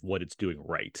because of what it's doing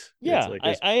right. Yeah, like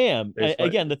I am.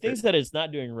 Again, the things that it's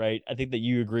not doing right, I think that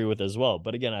you agree with as well.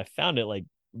 But again, I found it like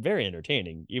very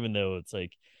entertaining, even though it's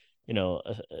like,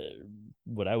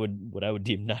 what I would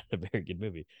deem not a very good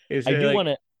movie. I do want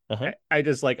to. I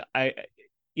just like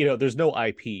there's no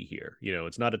IP here.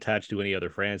 It's not attached to any other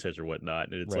franchise or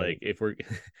whatnot. And it's like, if we're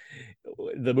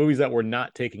the movies that we're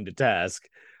not taking to task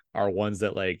are ones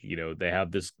that like, they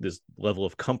have this level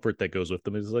of comfort that goes with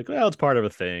them. It's like, well, it's part of a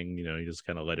thing, you just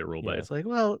kind of let it roll by. It's like,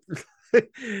 well, but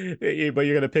you're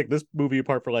going to pick this movie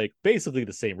apart for like basically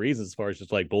the same reasons as far as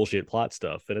just like bullshit plot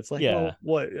stuff. And it's like, well,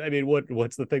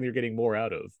 what's the thing you're getting more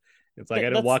out of? It's like,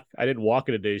 I didn't walk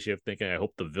in a day shift thinking, I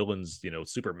hope the villain's,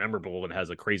 super memorable and has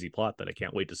a crazy plot that I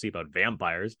can't wait to see about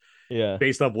vampires. Yeah.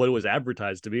 Based off what it was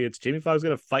advertised to be, it's Jamie Foxx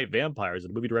going to fight vampires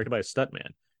in a movie directed by a stuntman.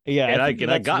 Yeah, and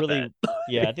I got really, that.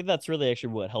 Yeah, I think that's really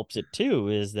actually what helps it too,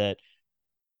 is that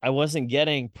I wasn't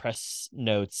getting press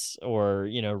notes or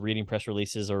reading press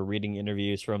releases or reading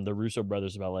interviews from the Russo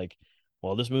brothers about like,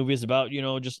 well, this movie is about,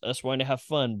 just us wanting to have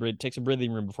fun, take some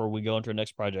breathing room before we go into our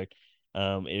next project.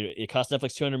 It cost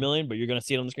Netflix 200 million, but you're going to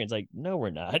see it on the screen. It's like, no, we're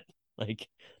not. Like,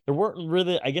 there weren't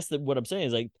really, I guess that what I'm saying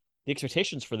is like the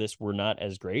expectations for this were not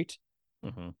as great.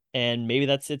 And maybe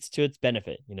it's to its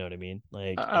benefit. You know what I mean?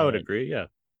 Like, I would agree. Yeah.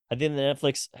 I think the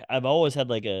Netflix, I've always had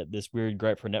like this weird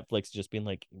gripe for Netflix just being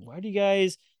like, why do you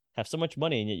guys have so much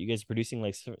money and yet you guys are producing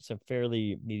like some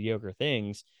fairly mediocre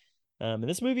things? And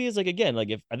this movie is like, again, like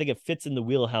I think it fits in the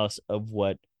wheelhouse of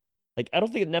what, like, I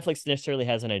don't think Netflix necessarily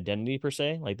has an identity per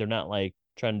se. Like they're not like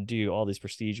trying to do all these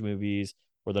prestige movies,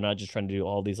 or they're not just trying to do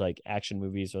all these like action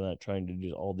movies. They're not trying to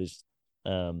do all these,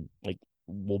 like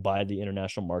we'll buy the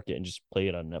international market and just play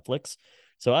it on Netflix.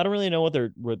 So I don't really know what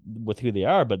they're with who they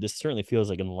are, but this certainly feels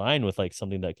like in line with like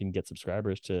something that can get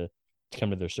subscribers to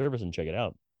come to their service and check it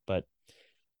out. But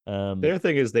their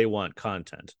thing is they want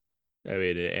content. I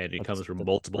mean, and it comes from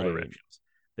multiple directions.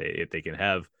 They can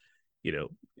have,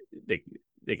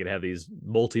 they can have these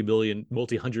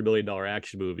multi-$100 million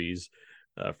action movies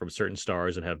from certain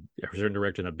stars and have certain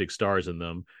directors and have big stars in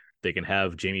them. They can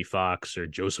have Jamie Foxx or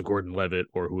Joseph Gordon-Levitt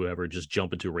or whoever just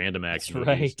jump into random action movies.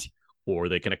 Right. Or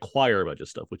they can acquire a bunch of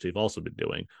stuff, which they've also been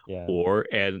doing. Yeah. Or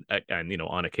and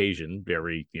on occasion,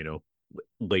 very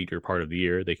later part of the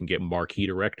year, they can get marquee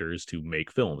directors to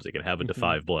make films. They can have a Da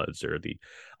 5 Bloods or The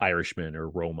Irishman or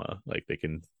Roma. Like they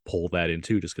can pull that in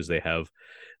too, just because they have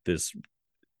this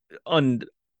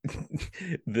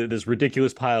this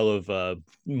ridiculous pile of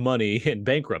money and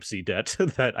bankruptcy debt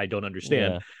that I don't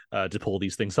understand to pull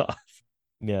these things off.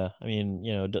 Yeah, I mean,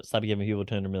 stop giving people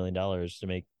 $200 million to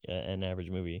make an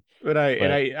average movie. But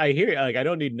I hear, like, I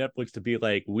don't need Netflix to be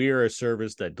like, we're a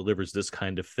service that delivers this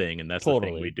kind of thing, and that's the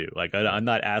thing we do. Like, I'm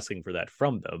not asking for that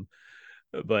from them,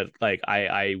 but like,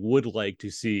 I would like to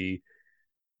see,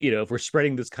 if we're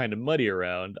spreading this kind of money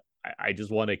around, I just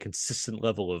want a consistent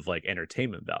level of like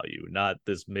entertainment value, not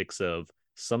this mix of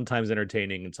sometimes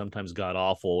entertaining and sometimes god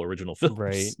awful original films.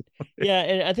 Right. Yeah,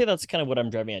 and I think that's kind of what I'm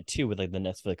driving at too with like the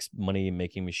Netflix money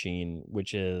making machine,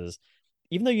 which is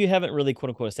even though you haven't really quote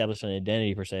unquote established an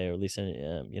identity per se, or at least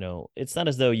it's not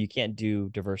as though you can't do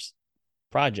diverse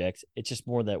projects. It's just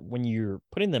more that when you're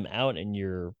putting them out and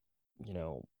you're,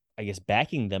 I guess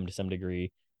backing them to some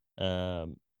degree, it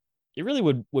really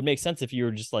would make sense if you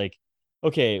were just like,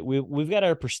 okay, we've got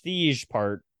our prestige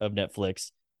part of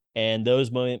Netflix. And those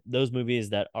movies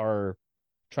that are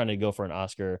trying to go for an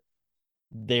Oscar,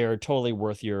 they're totally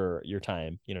worth your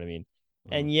time. You know what I mean?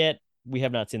 And yet we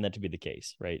have not seen that to be the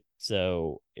case, right?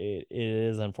 So it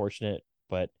is unfortunate,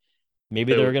 but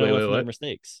maybe they're going to learn from their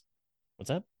mistakes. What's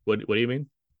that? What do you mean?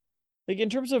 Like in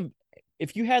terms of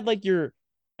if you had like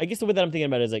I guess the way that I'm thinking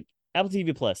about it is like Apple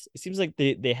TV Plus. It seems like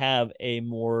they have a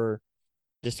more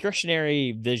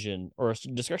discretionary vision or a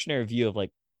discretionary view of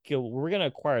like, okay, we're going to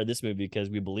acquire this movie because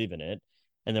we believe in it.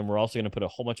 And then we're also going to put a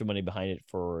whole bunch of money behind it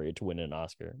for it to win an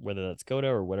Oscar, whether that's Coda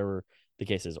or whatever the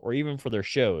case is, or even for their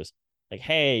shows. Like,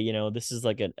 hey, this is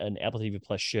like an Apple TV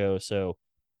Plus show. So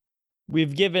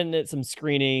we've given it some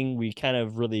screening. We kind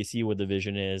of really see what the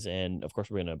vision is. And of course,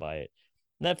 we're going to buy it.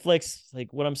 Netflix,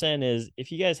 like what I'm saying is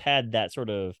if you guys had that sort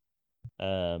of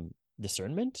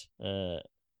discernment,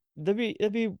 that'd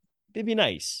be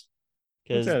nice.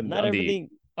 Because not everything...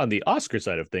 On the Oscar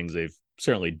side of things, they've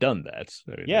certainly done that.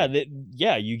 I mean,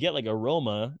 you get like a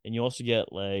Roma, and you also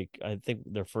get like I think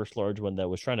their first large one that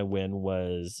was trying to win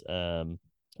was the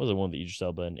one that Idris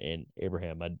Elba and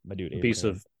Abraham, my dude,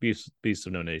 Abraham. Beast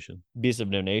of No Nation. Beast of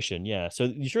No Nation, yeah. So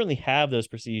you certainly have those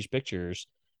prestige pictures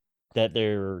that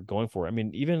they're going for. I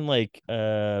mean, even like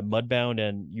Mudbound,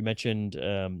 and you mentioned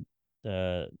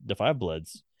Da 5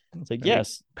 Bloods. It's like,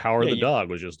 yes, Power of the Dog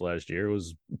was just last year. It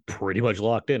was pretty much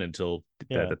locked in until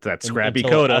that scrappy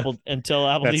Coda. Until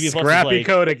Apple that TV Plus scrappy like,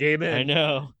 Coda came in. I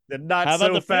know. The not How about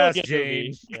so the fast,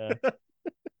 Jane. Yeah.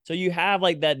 So you have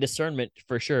like that discernment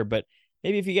for sure, but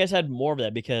maybe if you guys had more of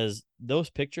that, because those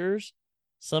pictures,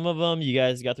 some of them you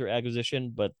guys got through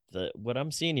acquisition, but what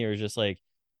I'm seeing here is just like,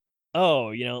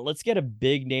 oh, let's get a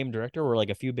big name director or like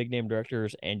a few big name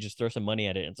directors and just throw some money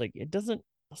at it. It's like that's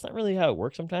not really how it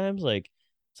works sometimes. Like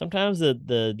sometimes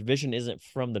the vision isn't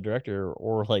from the director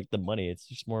or like the money. It's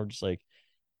just more just like,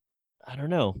 I don't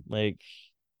know, like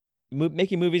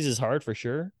making movies is hard for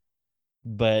sure,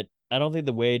 but I don't think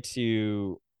the way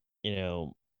to,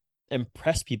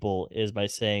 impress people is by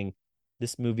saying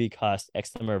this movie costs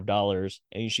X number of dollars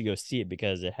and you should go see it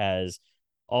because it has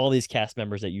all these cast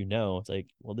members that It's like,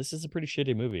 well, this is a pretty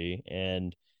shitty movie.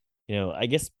 And, I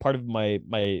guess part of my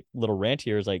little rant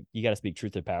here is like, you got to speak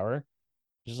truth to power.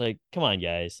 Just like, come on,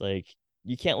 guys. Like,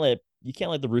 you can't let the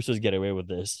Russos get away with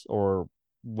this or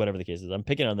whatever the case is. I'm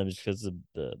picking on them just because of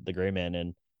the gray man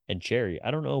and and Cherry. I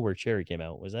don't know where Cherry came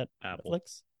out. Was that Apple.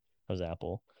 Netflix? That was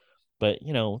Apple. But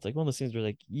you know, it's like one of those things where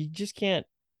like you just can't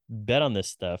bet on this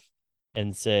stuff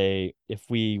and say if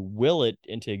we will it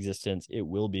into existence, it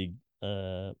will be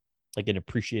like an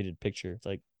appreciated picture. It's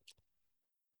like,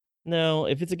 no,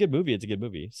 if it's a good movie, it's a good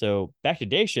movie. So back to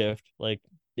Day Shift, like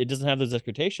it doesn't have those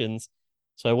expectations.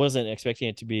 So I wasn't expecting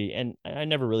it to be, and I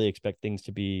never really expect things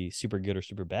to be super good or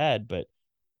super bad, but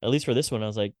at least for this one, I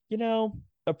was like, you know,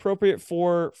 appropriate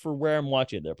for where I'm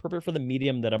watching it. They're appropriate for the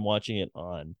medium that I'm watching it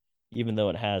on, even though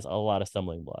it has a lot of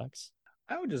stumbling blocks.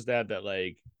 I would just add that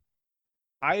like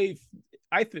I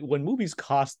think when movies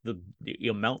cost the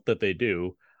amount that they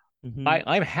do,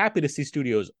 I'm happy to see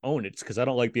studios own it because I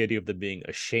don't like the idea of them being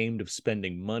ashamed of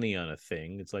spending money on a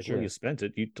thing. It's like, well, you spent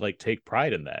it, you like take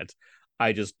pride in that.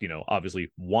 I just, you know,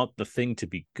 obviously want the thing to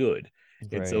be good.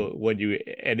 And so when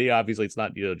obviously it's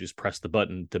not, you know, just press the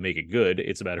button to make it good.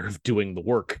 It's a matter of doing the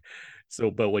work.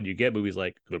 So, but when you get movies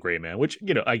like The Gray Man, which,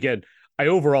 you know, again, I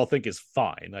overall think is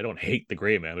fine. I don't hate The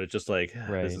Gray Man, but it's just like,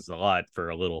 this is a lot for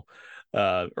a little,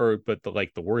 but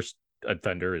the worst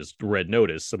offender is Red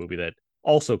Notice, a movie that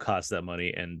also costs that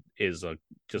money and is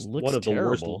just one of the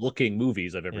worst looking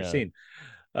movies I've ever seen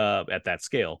at that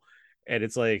scale. And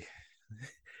it's like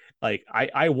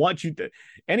I want you to,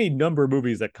 any number of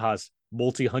movies that cost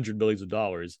multi-hundred millions of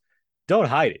dollars, don't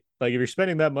hide it. Like if you're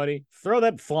spending that money,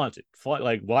 flaunt it.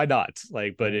 Like why not?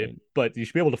 Like, but you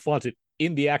should be able to flaunt it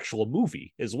in the actual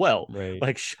movie as well. Right.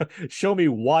 Like show me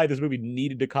why this movie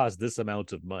needed to cost this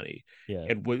amount of money. Yeah.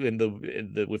 And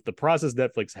with the process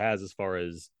Netflix has as far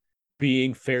as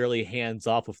being fairly hands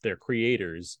off with their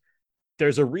creators,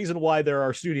 there's a reason why there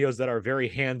are studios that are very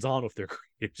hands-on with their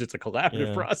creators. It's a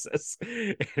collaborative process.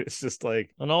 It's just like,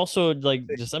 and also like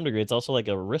to some degree, it's also like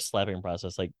a wrist slapping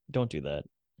process. Like, don't do that.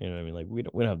 You know what I mean? Like we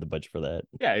don't have the budget for that.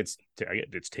 Yeah, it's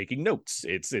taking notes.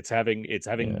 It's having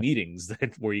meetings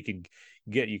that where you can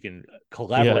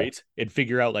collaborate and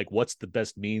figure out like what's the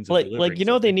best means of like you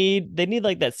know what they need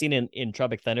like that scene in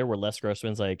Tropic Thunder where Les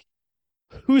Grossman's like,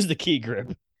 who's the key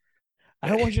grip? I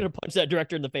don't want you to punch that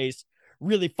director in the face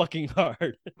really fucking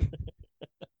hard.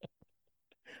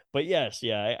 But yes,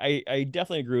 I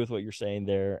definitely agree with what you're saying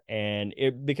there, and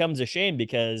it becomes a shame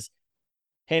because,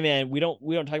 hey man, we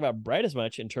don't talk about Bright as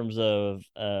much in terms of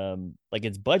like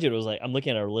its budget. It was like, I'm looking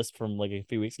at our list from like a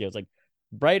few weeks ago. It's like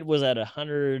Bright was at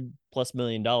 $100+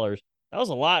 million. That was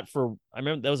a lot for. I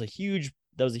remember that was a huge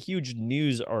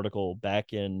news article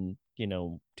back in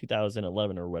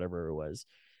 2011 or whatever it was.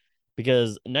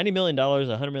 Because $90 million,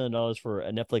 $100 million for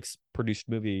a Netflix produced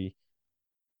movie.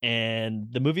 And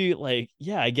the movie, like,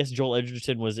 yeah, I guess Joel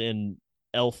Edgerton was in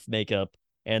elf makeup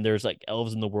and there's like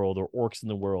elves in the world or orcs in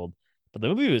the world. But the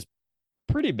movie was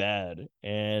pretty bad.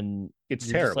 And it's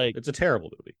terrible. It's a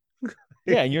terrible movie.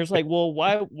 Yeah. And you're just like, well,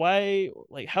 why,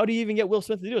 like, how do you even get Will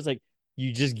Smith to do it? It's like,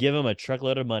 you just give him a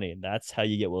truckload of money and that's how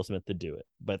you get Will Smith to do it.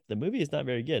 But the movie is not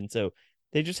very good. And so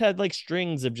they just had like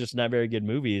strings of just not very good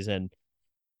movies. And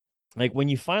like when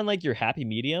you find like your happy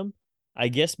medium, I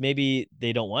guess maybe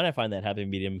they don't want to find that happy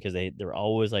medium because they're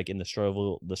always like in the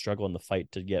struggle and the fight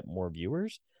to get more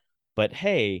viewers. But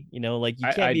hey, like you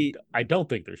can't be. I don't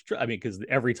think there's. I mean, because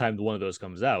every time one of those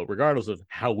comes out, regardless of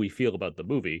how we feel about the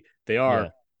movie, they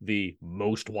are the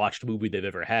most watched movie they've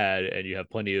ever had, and you have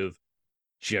plenty of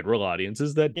general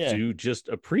audiences that do just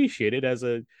appreciate it as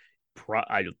a.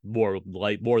 More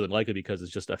than likely because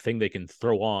it's just a thing they can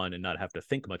throw on and not have to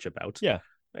think much about. Yeah.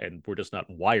 And we're just not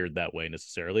wired that way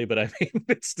necessarily, but I mean,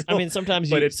 it's still, sometimes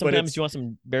you want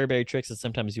some Berry tricks, and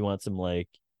sometimes you want some like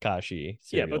Kashi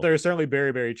cereal. Yeah, but there are certainly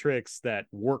Berry tricks that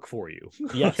work for you.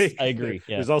 Yes, I agree.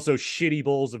 Yeah. There's also shitty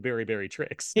bowls of Berry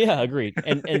tricks. Yeah, agreed.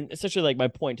 And essentially, like my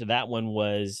point to that one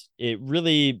was it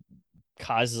really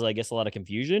causes, I guess, a lot of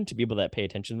confusion to people that pay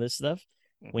attention to this stuff.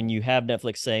 When you have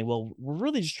Netflix saying, "Well, we're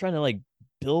really just trying to like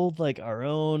build like our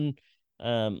own."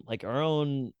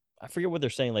 I forget what they're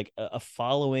saying, like a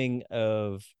following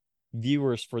of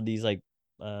viewers for these like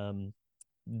Netflix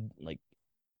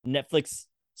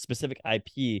specific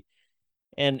IP,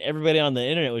 and everybody on the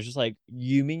internet was just like,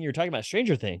 "You mean you're talking about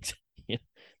Stranger Things?"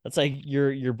 That's like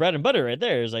your bread and butter right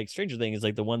there. Is like Stranger Things is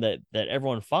like the one that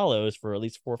everyone follows for at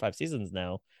least 4 or 5 seasons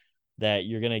now. That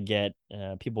you're gonna get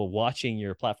people watching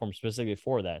your platform specifically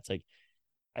for that. It's like,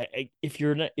 if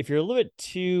you're a little bit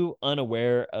too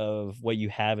unaware of what you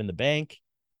have in the bank.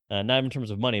 Not in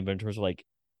terms of money, but in terms of like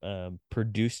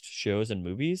produced shows and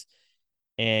movies,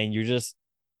 and you're just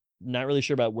not really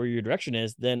sure about where your direction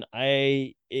is, then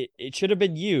it should have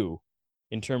been you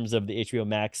in terms of the HBO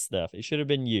Max stuff. It should have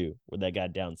been you where that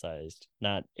got downsized,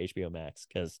 not HBO Max,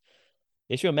 because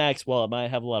HBO Max, while it might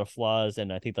have a lot of flaws,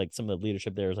 and I think like some of the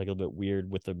leadership there is like a little bit weird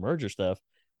with the merger stuff,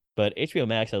 But HBO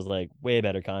Max has like way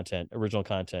better content, original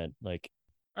content. Like,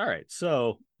 All right,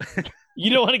 so you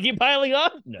don't want to keep piling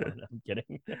on? No, I'm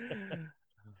kidding.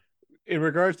 in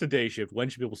regards to Day Shift, when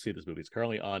should people see this movie? It's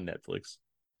currently on Netflix.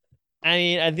 I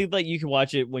mean, I think like you can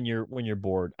watch it when you're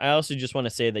bored. I also just want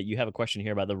to say that you have a question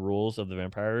here about the rules of the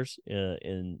vampires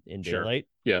in Sure. Daylight.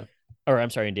 Yeah. Or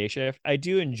I'm sorry, in Day Shift. I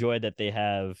do enjoy that they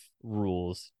have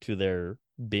rules to their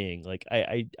being. Like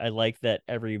I like that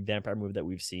every vampire movie that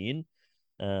we've seen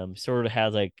sort of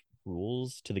has like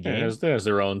rules to the game. There's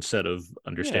their own set of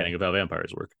understanding of how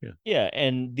vampires work. Yeah. Yeah,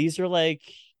 and these are like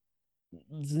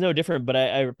it's no different, but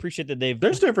I appreciate that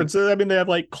There's differences. I mean, they have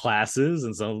like classes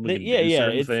and some of them can do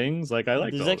certain it's- things. Like I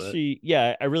like there's all actually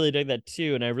yeah, I really dug that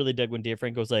too, and I really dug when Dave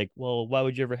Franco's like, well, why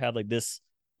would you ever have like this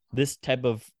type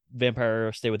of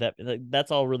vampire stay with that? Like,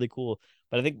 that's all really cool.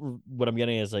 But I think what I'm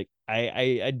getting is like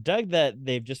I dug that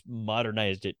they've just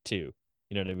modernized it too.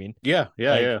 You know what I mean? Yeah,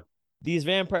 Like, yeah. These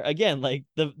vampire again, like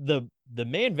the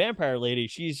main vampire lady,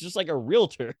 she's just like a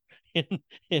realtor in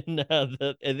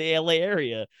the LA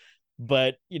area.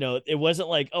 But you know, it wasn't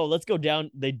like, oh, let's go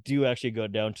down. They do actually go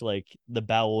down to like the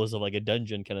bowels of like a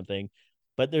dungeon kind of thing.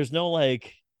 But there's no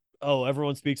like, oh,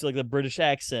 everyone speaks like the British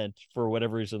accent for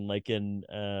whatever reason, like in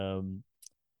the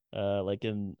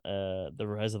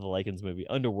Rise of the Lycans movie,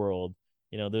 Underworld.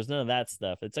 You know, there's none of that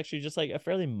stuff. It's actually just like a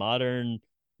fairly modern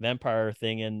vampire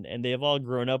thing, and they have all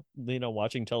grown up, you know,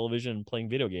 watching television and playing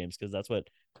video games because that's what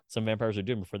some vampires are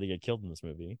doing before they get killed in this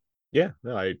movie. Yeah,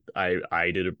 no,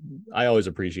 I always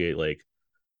appreciate like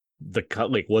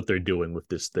like what they're doing with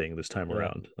this thing this time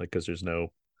around, like because there's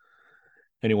no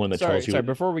anyone that tells you. Sorry,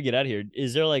 before we get out of here,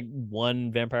 is there like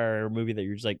one vampire movie that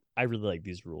you're just like, I really like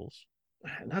these rules?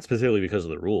 Not specifically because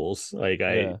of the rules. Like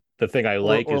Yeah. the thing I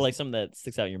like or is like something that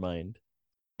sticks out in your mind.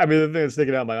 I mean, the thing that's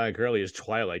sticking out in my mind currently is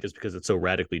Twilight, just because it's so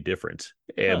radically different.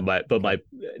 And my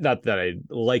not that I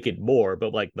like it more,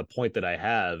 but like the point that I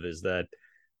have is that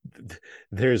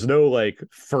there's no like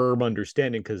firm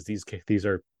understanding because these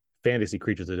are fantasy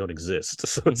creatures that don't exist.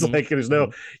 So it's like there's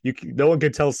no one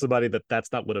can tell somebody that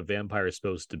that's not what a vampire is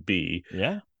supposed to be.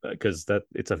 Yeah, because that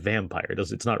it's a vampire.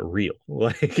 It's not real.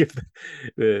 Like if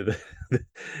the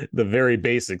very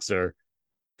basics are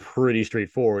pretty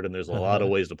straightforward, and there's a lot of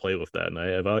ways to play with that, and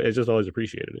I just always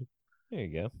appreciated it. There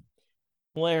you go.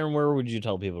 Well, Aaron, where would you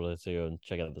tell people to go and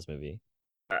check out this movie?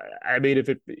 I mean,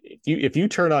 if you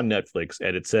turn on Netflix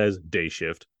and it says Day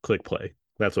Shift, click play.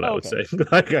 That's what I would say.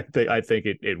 Like, I think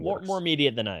it works. More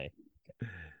immediate than I.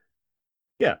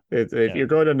 Yeah, if you're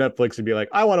going to Netflix and be like,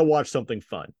 I want to watch something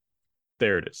fun,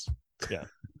 there it is. Yeah,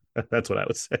 that's what I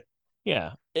would say.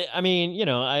 Yeah, I mean, you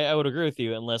know, I would agree with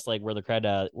you, unless like where the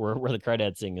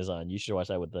Crawdad Sing is on. You should watch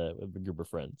that with a group of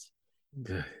friends.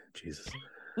 Jesus.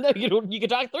 No, you can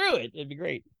talk through it. It'd be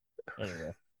great.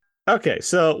 Anyway. Okay,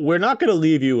 so we're not going to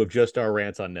leave you with just our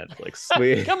rants on Netflix.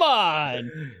 Come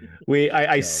on.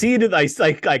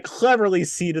 I cleverly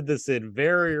seeded this in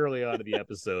very early on in the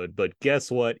episode, but guess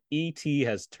what? E.T.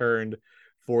 has turned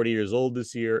 40 years old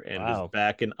this year and is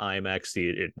back in IMAX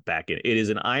theater. It is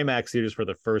in IMAX theaters for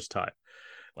the first time.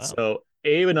 Wow. So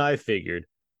Abe and I figured,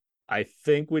 I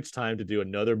think it's time to do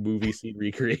another movie scene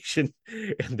recreation.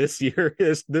 And this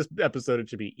episode, it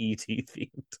should be E.T.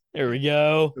 themed. There we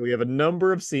go. So we have a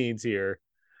number of scenes here.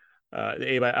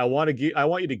 Abe, I want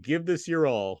you to give this your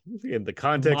all in the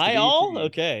context of all? E.T.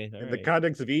 Okay. The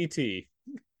context of E.T.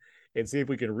 and see if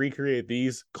we can recreate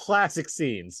these classic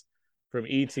scenes from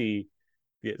E.T.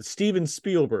 Steven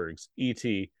Spielberg's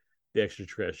E.T. the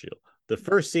Extraterrestrial. The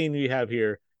first scene we have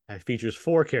here features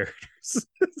 4 characters.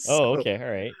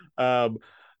 Okay, all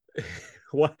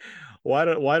right. Why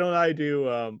don't I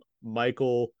do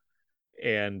Michael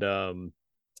and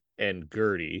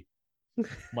Gertie?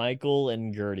 Michael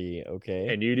and Gertie, okay.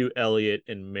 And you do Elliot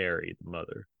and Mary, the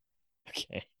mother.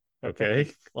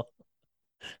 Okay. All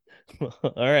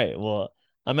right. Well,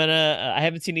 I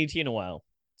haven't seen E.T. in a while,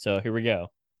 so here we go.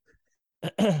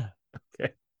 Okay.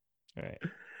 All right.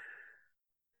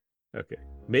 Okay.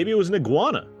 Maybe it was an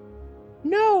iguana.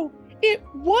 No, it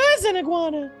was an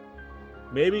iguana.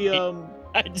 Maybe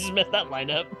I just messed that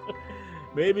line up.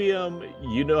 Maybe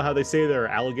you know how they say there are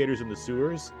alligators in the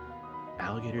sewers?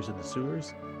 Alligators in the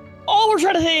sewers? All we're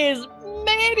trying to say is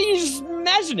maybe you just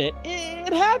imagine it.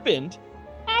 It happened.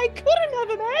 I couldn't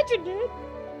have imagined it.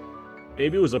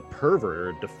 Maybe it was a pervert or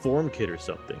a deformed kid or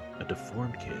something. A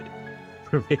deformed kid.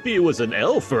 Or maybe it was an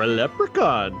elf or a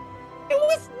leprechaun. It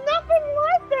was nothing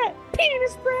like that,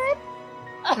 penis bread.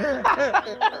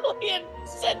 Elliot,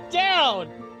 sit down.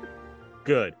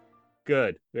 Good.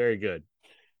 Very good.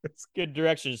 It's good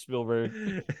direction,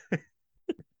 Spielberg.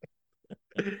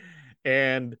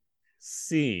 And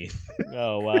scene.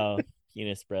 Oh, wow.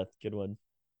 Penis breath. Good one.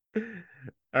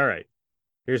 All right.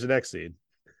 Here's the next scene.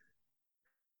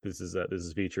 This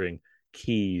is featuring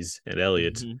Keys and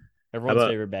Elliot. Mm-hmm. Everyone's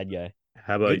favorite bad guy.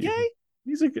 How about Good guy?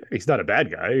 He's not a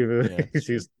bad guy. Yeah, he's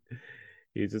just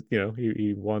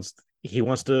he wants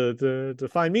to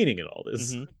find meaning in all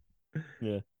this. Mm-hmm.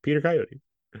 Yeah. Peter Coyote.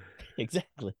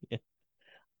 Exactly. Yeah.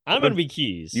 I'm gonna be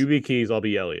Keys. You be Keys, I'll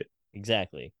be Elliot.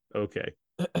 Exactly. Okay.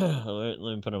 Let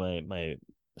me put on my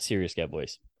serious guy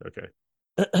voice. Okay.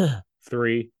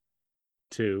 3,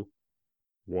 2,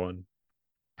 1.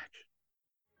 Action.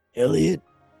 Elliot,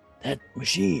 that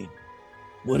machine,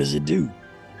 what does it do?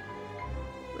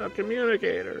 A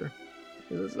communicator.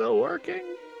 Is it still working?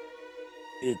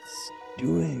 It's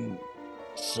doing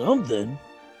something.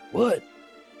 What?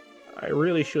 I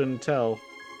really shouldn't tell.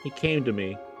 He came to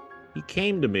me.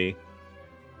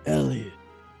 Elliot,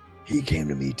 he came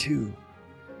to me too.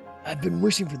 I've been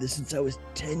wishing for this since I was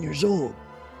 10 years old.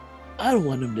 I don't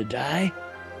want him to die.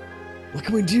 What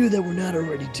can we do that we're not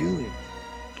already doing?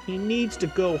 He needs to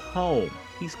go home.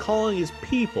 He's calling his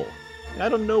people. I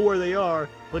don't know where they are,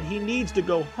 but he needs to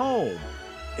go home.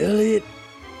 Elliot,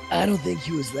 I don't think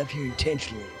he was left here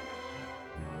intentionally.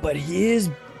 But his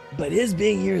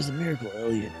being here is a miracle,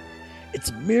 Elliot. It's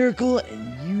a miracle,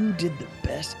 and you did the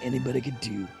best anybody could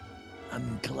do.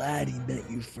 I'm glad he met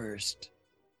you first.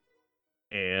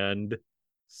 And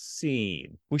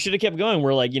scene. We should have kept going.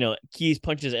 Where Keys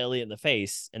punches Elliot in the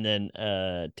face and then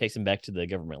takes him back to the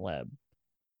government lab.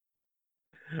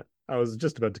 I was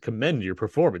just about to commend your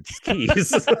performance,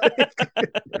 Keys.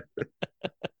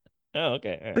 Oh,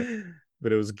 okay. All right.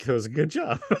 But it was a good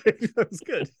job. It was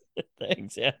good.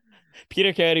 Thanks. Yeah,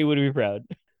 Peter Coyote would be proud.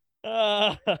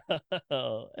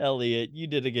 Elliot, you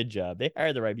did a good job. They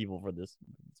hired the right people for this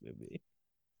movie.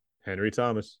 Henry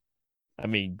Thomas. I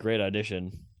mean, great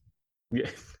audition. Yeah.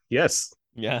 Yes.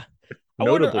 Yeah.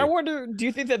 Notably. I wonder, do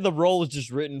you think that the role was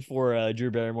just written for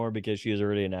Drew Barrymore because she was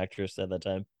already an actress at that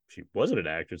time? She wasn't an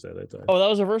actress at that time. Oh, that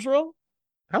was her first role?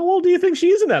 How old do you think she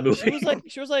is in that movie?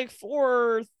 She was like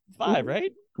 4 or 5,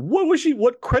 right?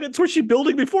 What credits was she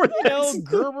building before that?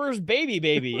 Gerber's baby.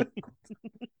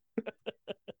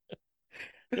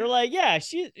 They're like, yeah,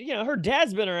 her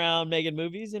dad's been around making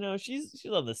movies. She's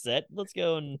on the set. Let's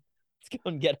go and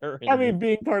get her. I mean,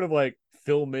 being part of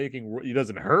filmmaking, it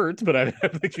doesn't hurt, but I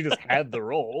think she just had the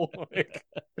role.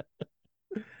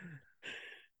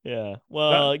 Yeah.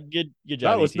 Well, good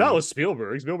job. That was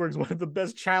Spielberg. Spielberg's one of the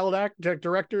best child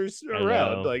directors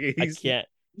around.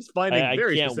 He's finding I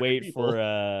very can't specific wait people.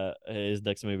 for his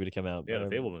next movie to come out. Yeah, The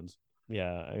Fabelmans.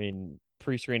 Yeah, I mean,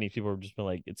 pre-screening, people have just been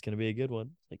like, "It's gonna be a good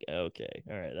one." Like, okay,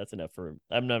 all right, that's enough for.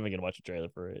 I'm not even gonna watch a trailer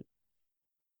for it.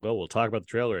 Well, we'll talk about the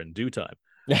trailer in due time.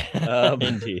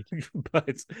 Indeed.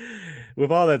 But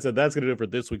with all that said, that's going to do it for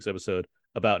this week's episode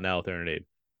about Now with Aaron and Abe.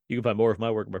 You can find more of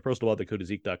my work at my personal blog,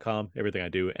 thecodeiszeek.com. Everything I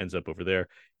do ends up over there.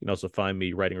 You can also find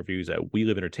me writing reviews at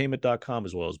WeLiveEntertainment.com,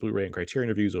 as well as Blu-ray and Criterion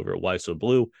reviews over at Why So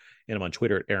Blue. And I'm on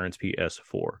Twitter at Aaron's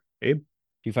PS4. Abe?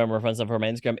 You can find more fun stuff on my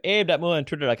Instagram, abe.moon, and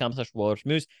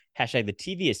twitter.com/WalrusMoose. Hashtag the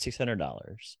TV is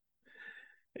 $600.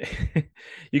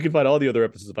 You can find all the other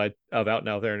episodes of Out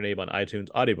Now with Aaron and Abe on iTunes,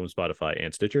 Audioboom, Spotify,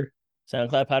 and Stitcher.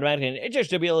 SoundCloud, Podomatic, and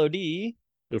HHWLOD.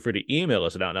 Feel free to email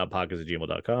us at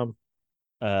outnowpodcast@gmail.com.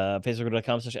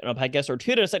 Facebook.com/outnowpodcast or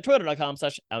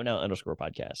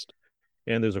Twitter.com/outnow_podcast.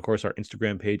 And there's, of course, our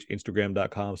Instagram page,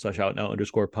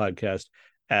 Instagram.com/outnow_podcast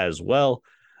as well.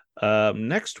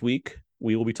 Next week,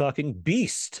 we will be talking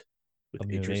Beast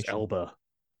with Idris Elba.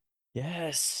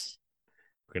 Yes.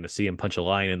 We're going to see him punch a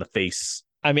lion in the face.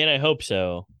 I mean, I hope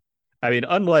so. I mean,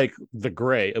 unlike The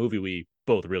Grey, a movie we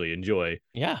both really enjoy.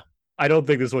 Yeah. I don't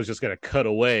think this one's just going to cut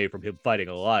away from him fighting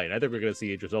a lion. I think we're going to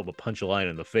see Idris Elba punch a lion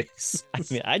in the face. I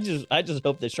mean, I just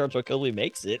hope that Sharpswell Copley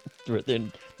makes it throughout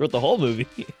the whole movie.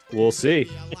 We'll see.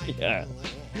 Yeah.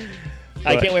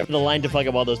 I can't wait for the line to fuck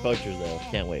up all those posters, though.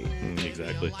 Can't wait.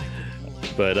 Exactly.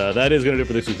 But that is going to do it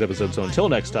for this week's episode. So until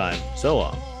next time, so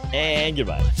long. And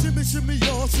goodbye. Shimmy, shimmy,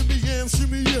 y'all, shimmy, yeah,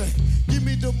 shimmy, yeah. Give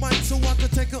me the mic so I can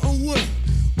take it away.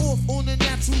 Off on the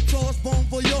natural charge, bon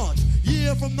voyage.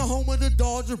 Yeah, from the home of the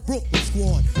Dodger Brooklyn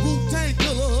squad. Wu-Tang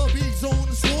Killer, bees on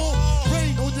the swarm.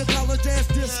 Rain on your college ass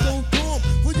disco dorm.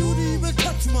 For you to even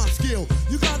touch my skill,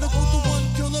 you gotta go to one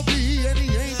killer bee, and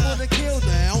he ain't gonna kill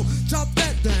now. Chop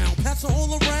that down, pass it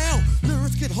all around.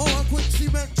 Lyrics get hard, quick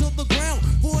cement to the ground.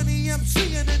 For any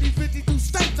MC in any 52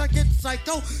 states, I get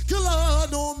psycho. Killer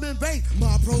Norman Bates,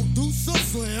 my producer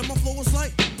slam. My flow is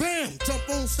like bam, jump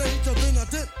on stage, and then I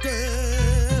did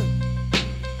that.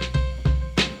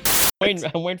 I'm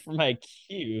waiting for my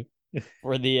cue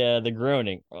for the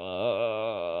groaning.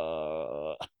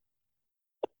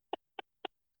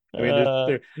 I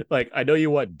mean, like I know you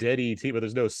want dead ET, but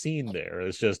there's no scene there.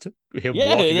 It's just him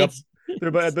Yeah, walking up. that's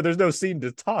But there's no scene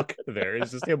to talk there.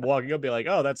 It's just him walking up, being like,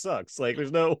 "Oh, that sucks." Like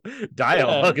there's no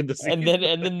dialogue in the scene.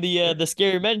 and then the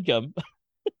scary men come.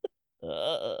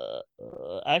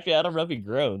 Actually, I don't know if he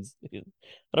groans. I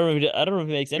don't know if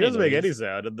he makes He any. doesn't make noise. any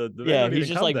sound, and the Yeah, don't he's even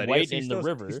just come like then. white He in the knows-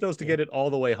 river. He's supposed to get it all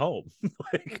the way home.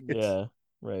 Like, Yeah,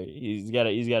 right. He's got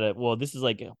to. Well, this is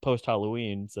like post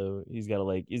Halloween, so he's got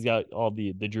all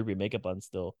the droopy makeup on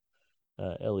still.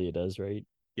 Elliot does, right?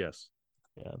 yes,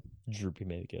 Yeah, droopy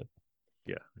makeup.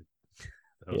 yeah,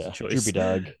 that was a choice. Droopy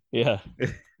dog. Yeah.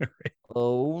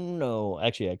 Oh no,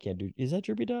 actually, I can't do. Is that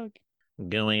droopy dog?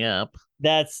 Going up.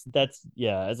 That's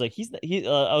yeah. It's like he.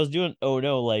 I was doing. Oh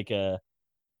no, like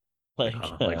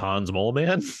Like Hans Mole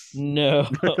Man. No,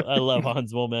 I love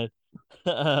Hans Mole Man.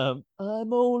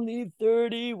 I'm only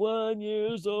 31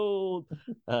 years old.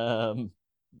 No,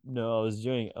 I was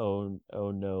doing oh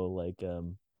no, like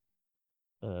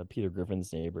Peter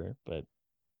Griffin's neighbor, but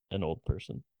an old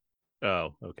person.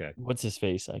 Oh, okay. What's his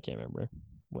face? I can't remember.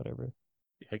 Whatever.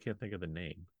 I can't think of the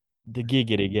name. The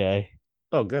giggity guy.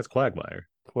 Oh, that's Quagmire.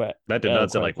 Quack. That did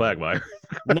not sound like Quagmire.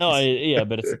 No, yeah,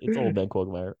 but it's old man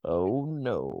Quagmire. Oh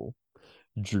no,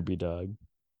 droopy dog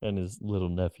and his little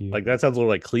nephew. Like that sounds more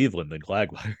like Cleveland than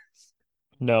Quagmire.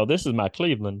 No, this is my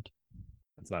Cleveland.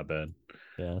 That's not bad.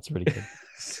 Yeah, that's pretty good.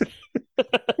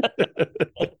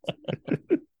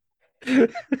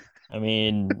 I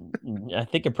mean, I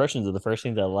think impressions are the first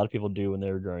thing that a lot of people do when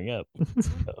they were growing up.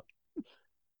 So.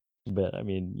 But I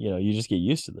mean, you just get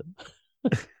used to them.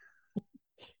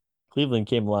 Cleveland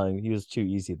came along. He was too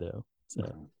easy though.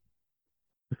 So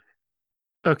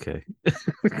Okay.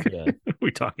 yeah, What are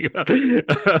we talking about? I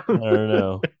don't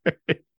know.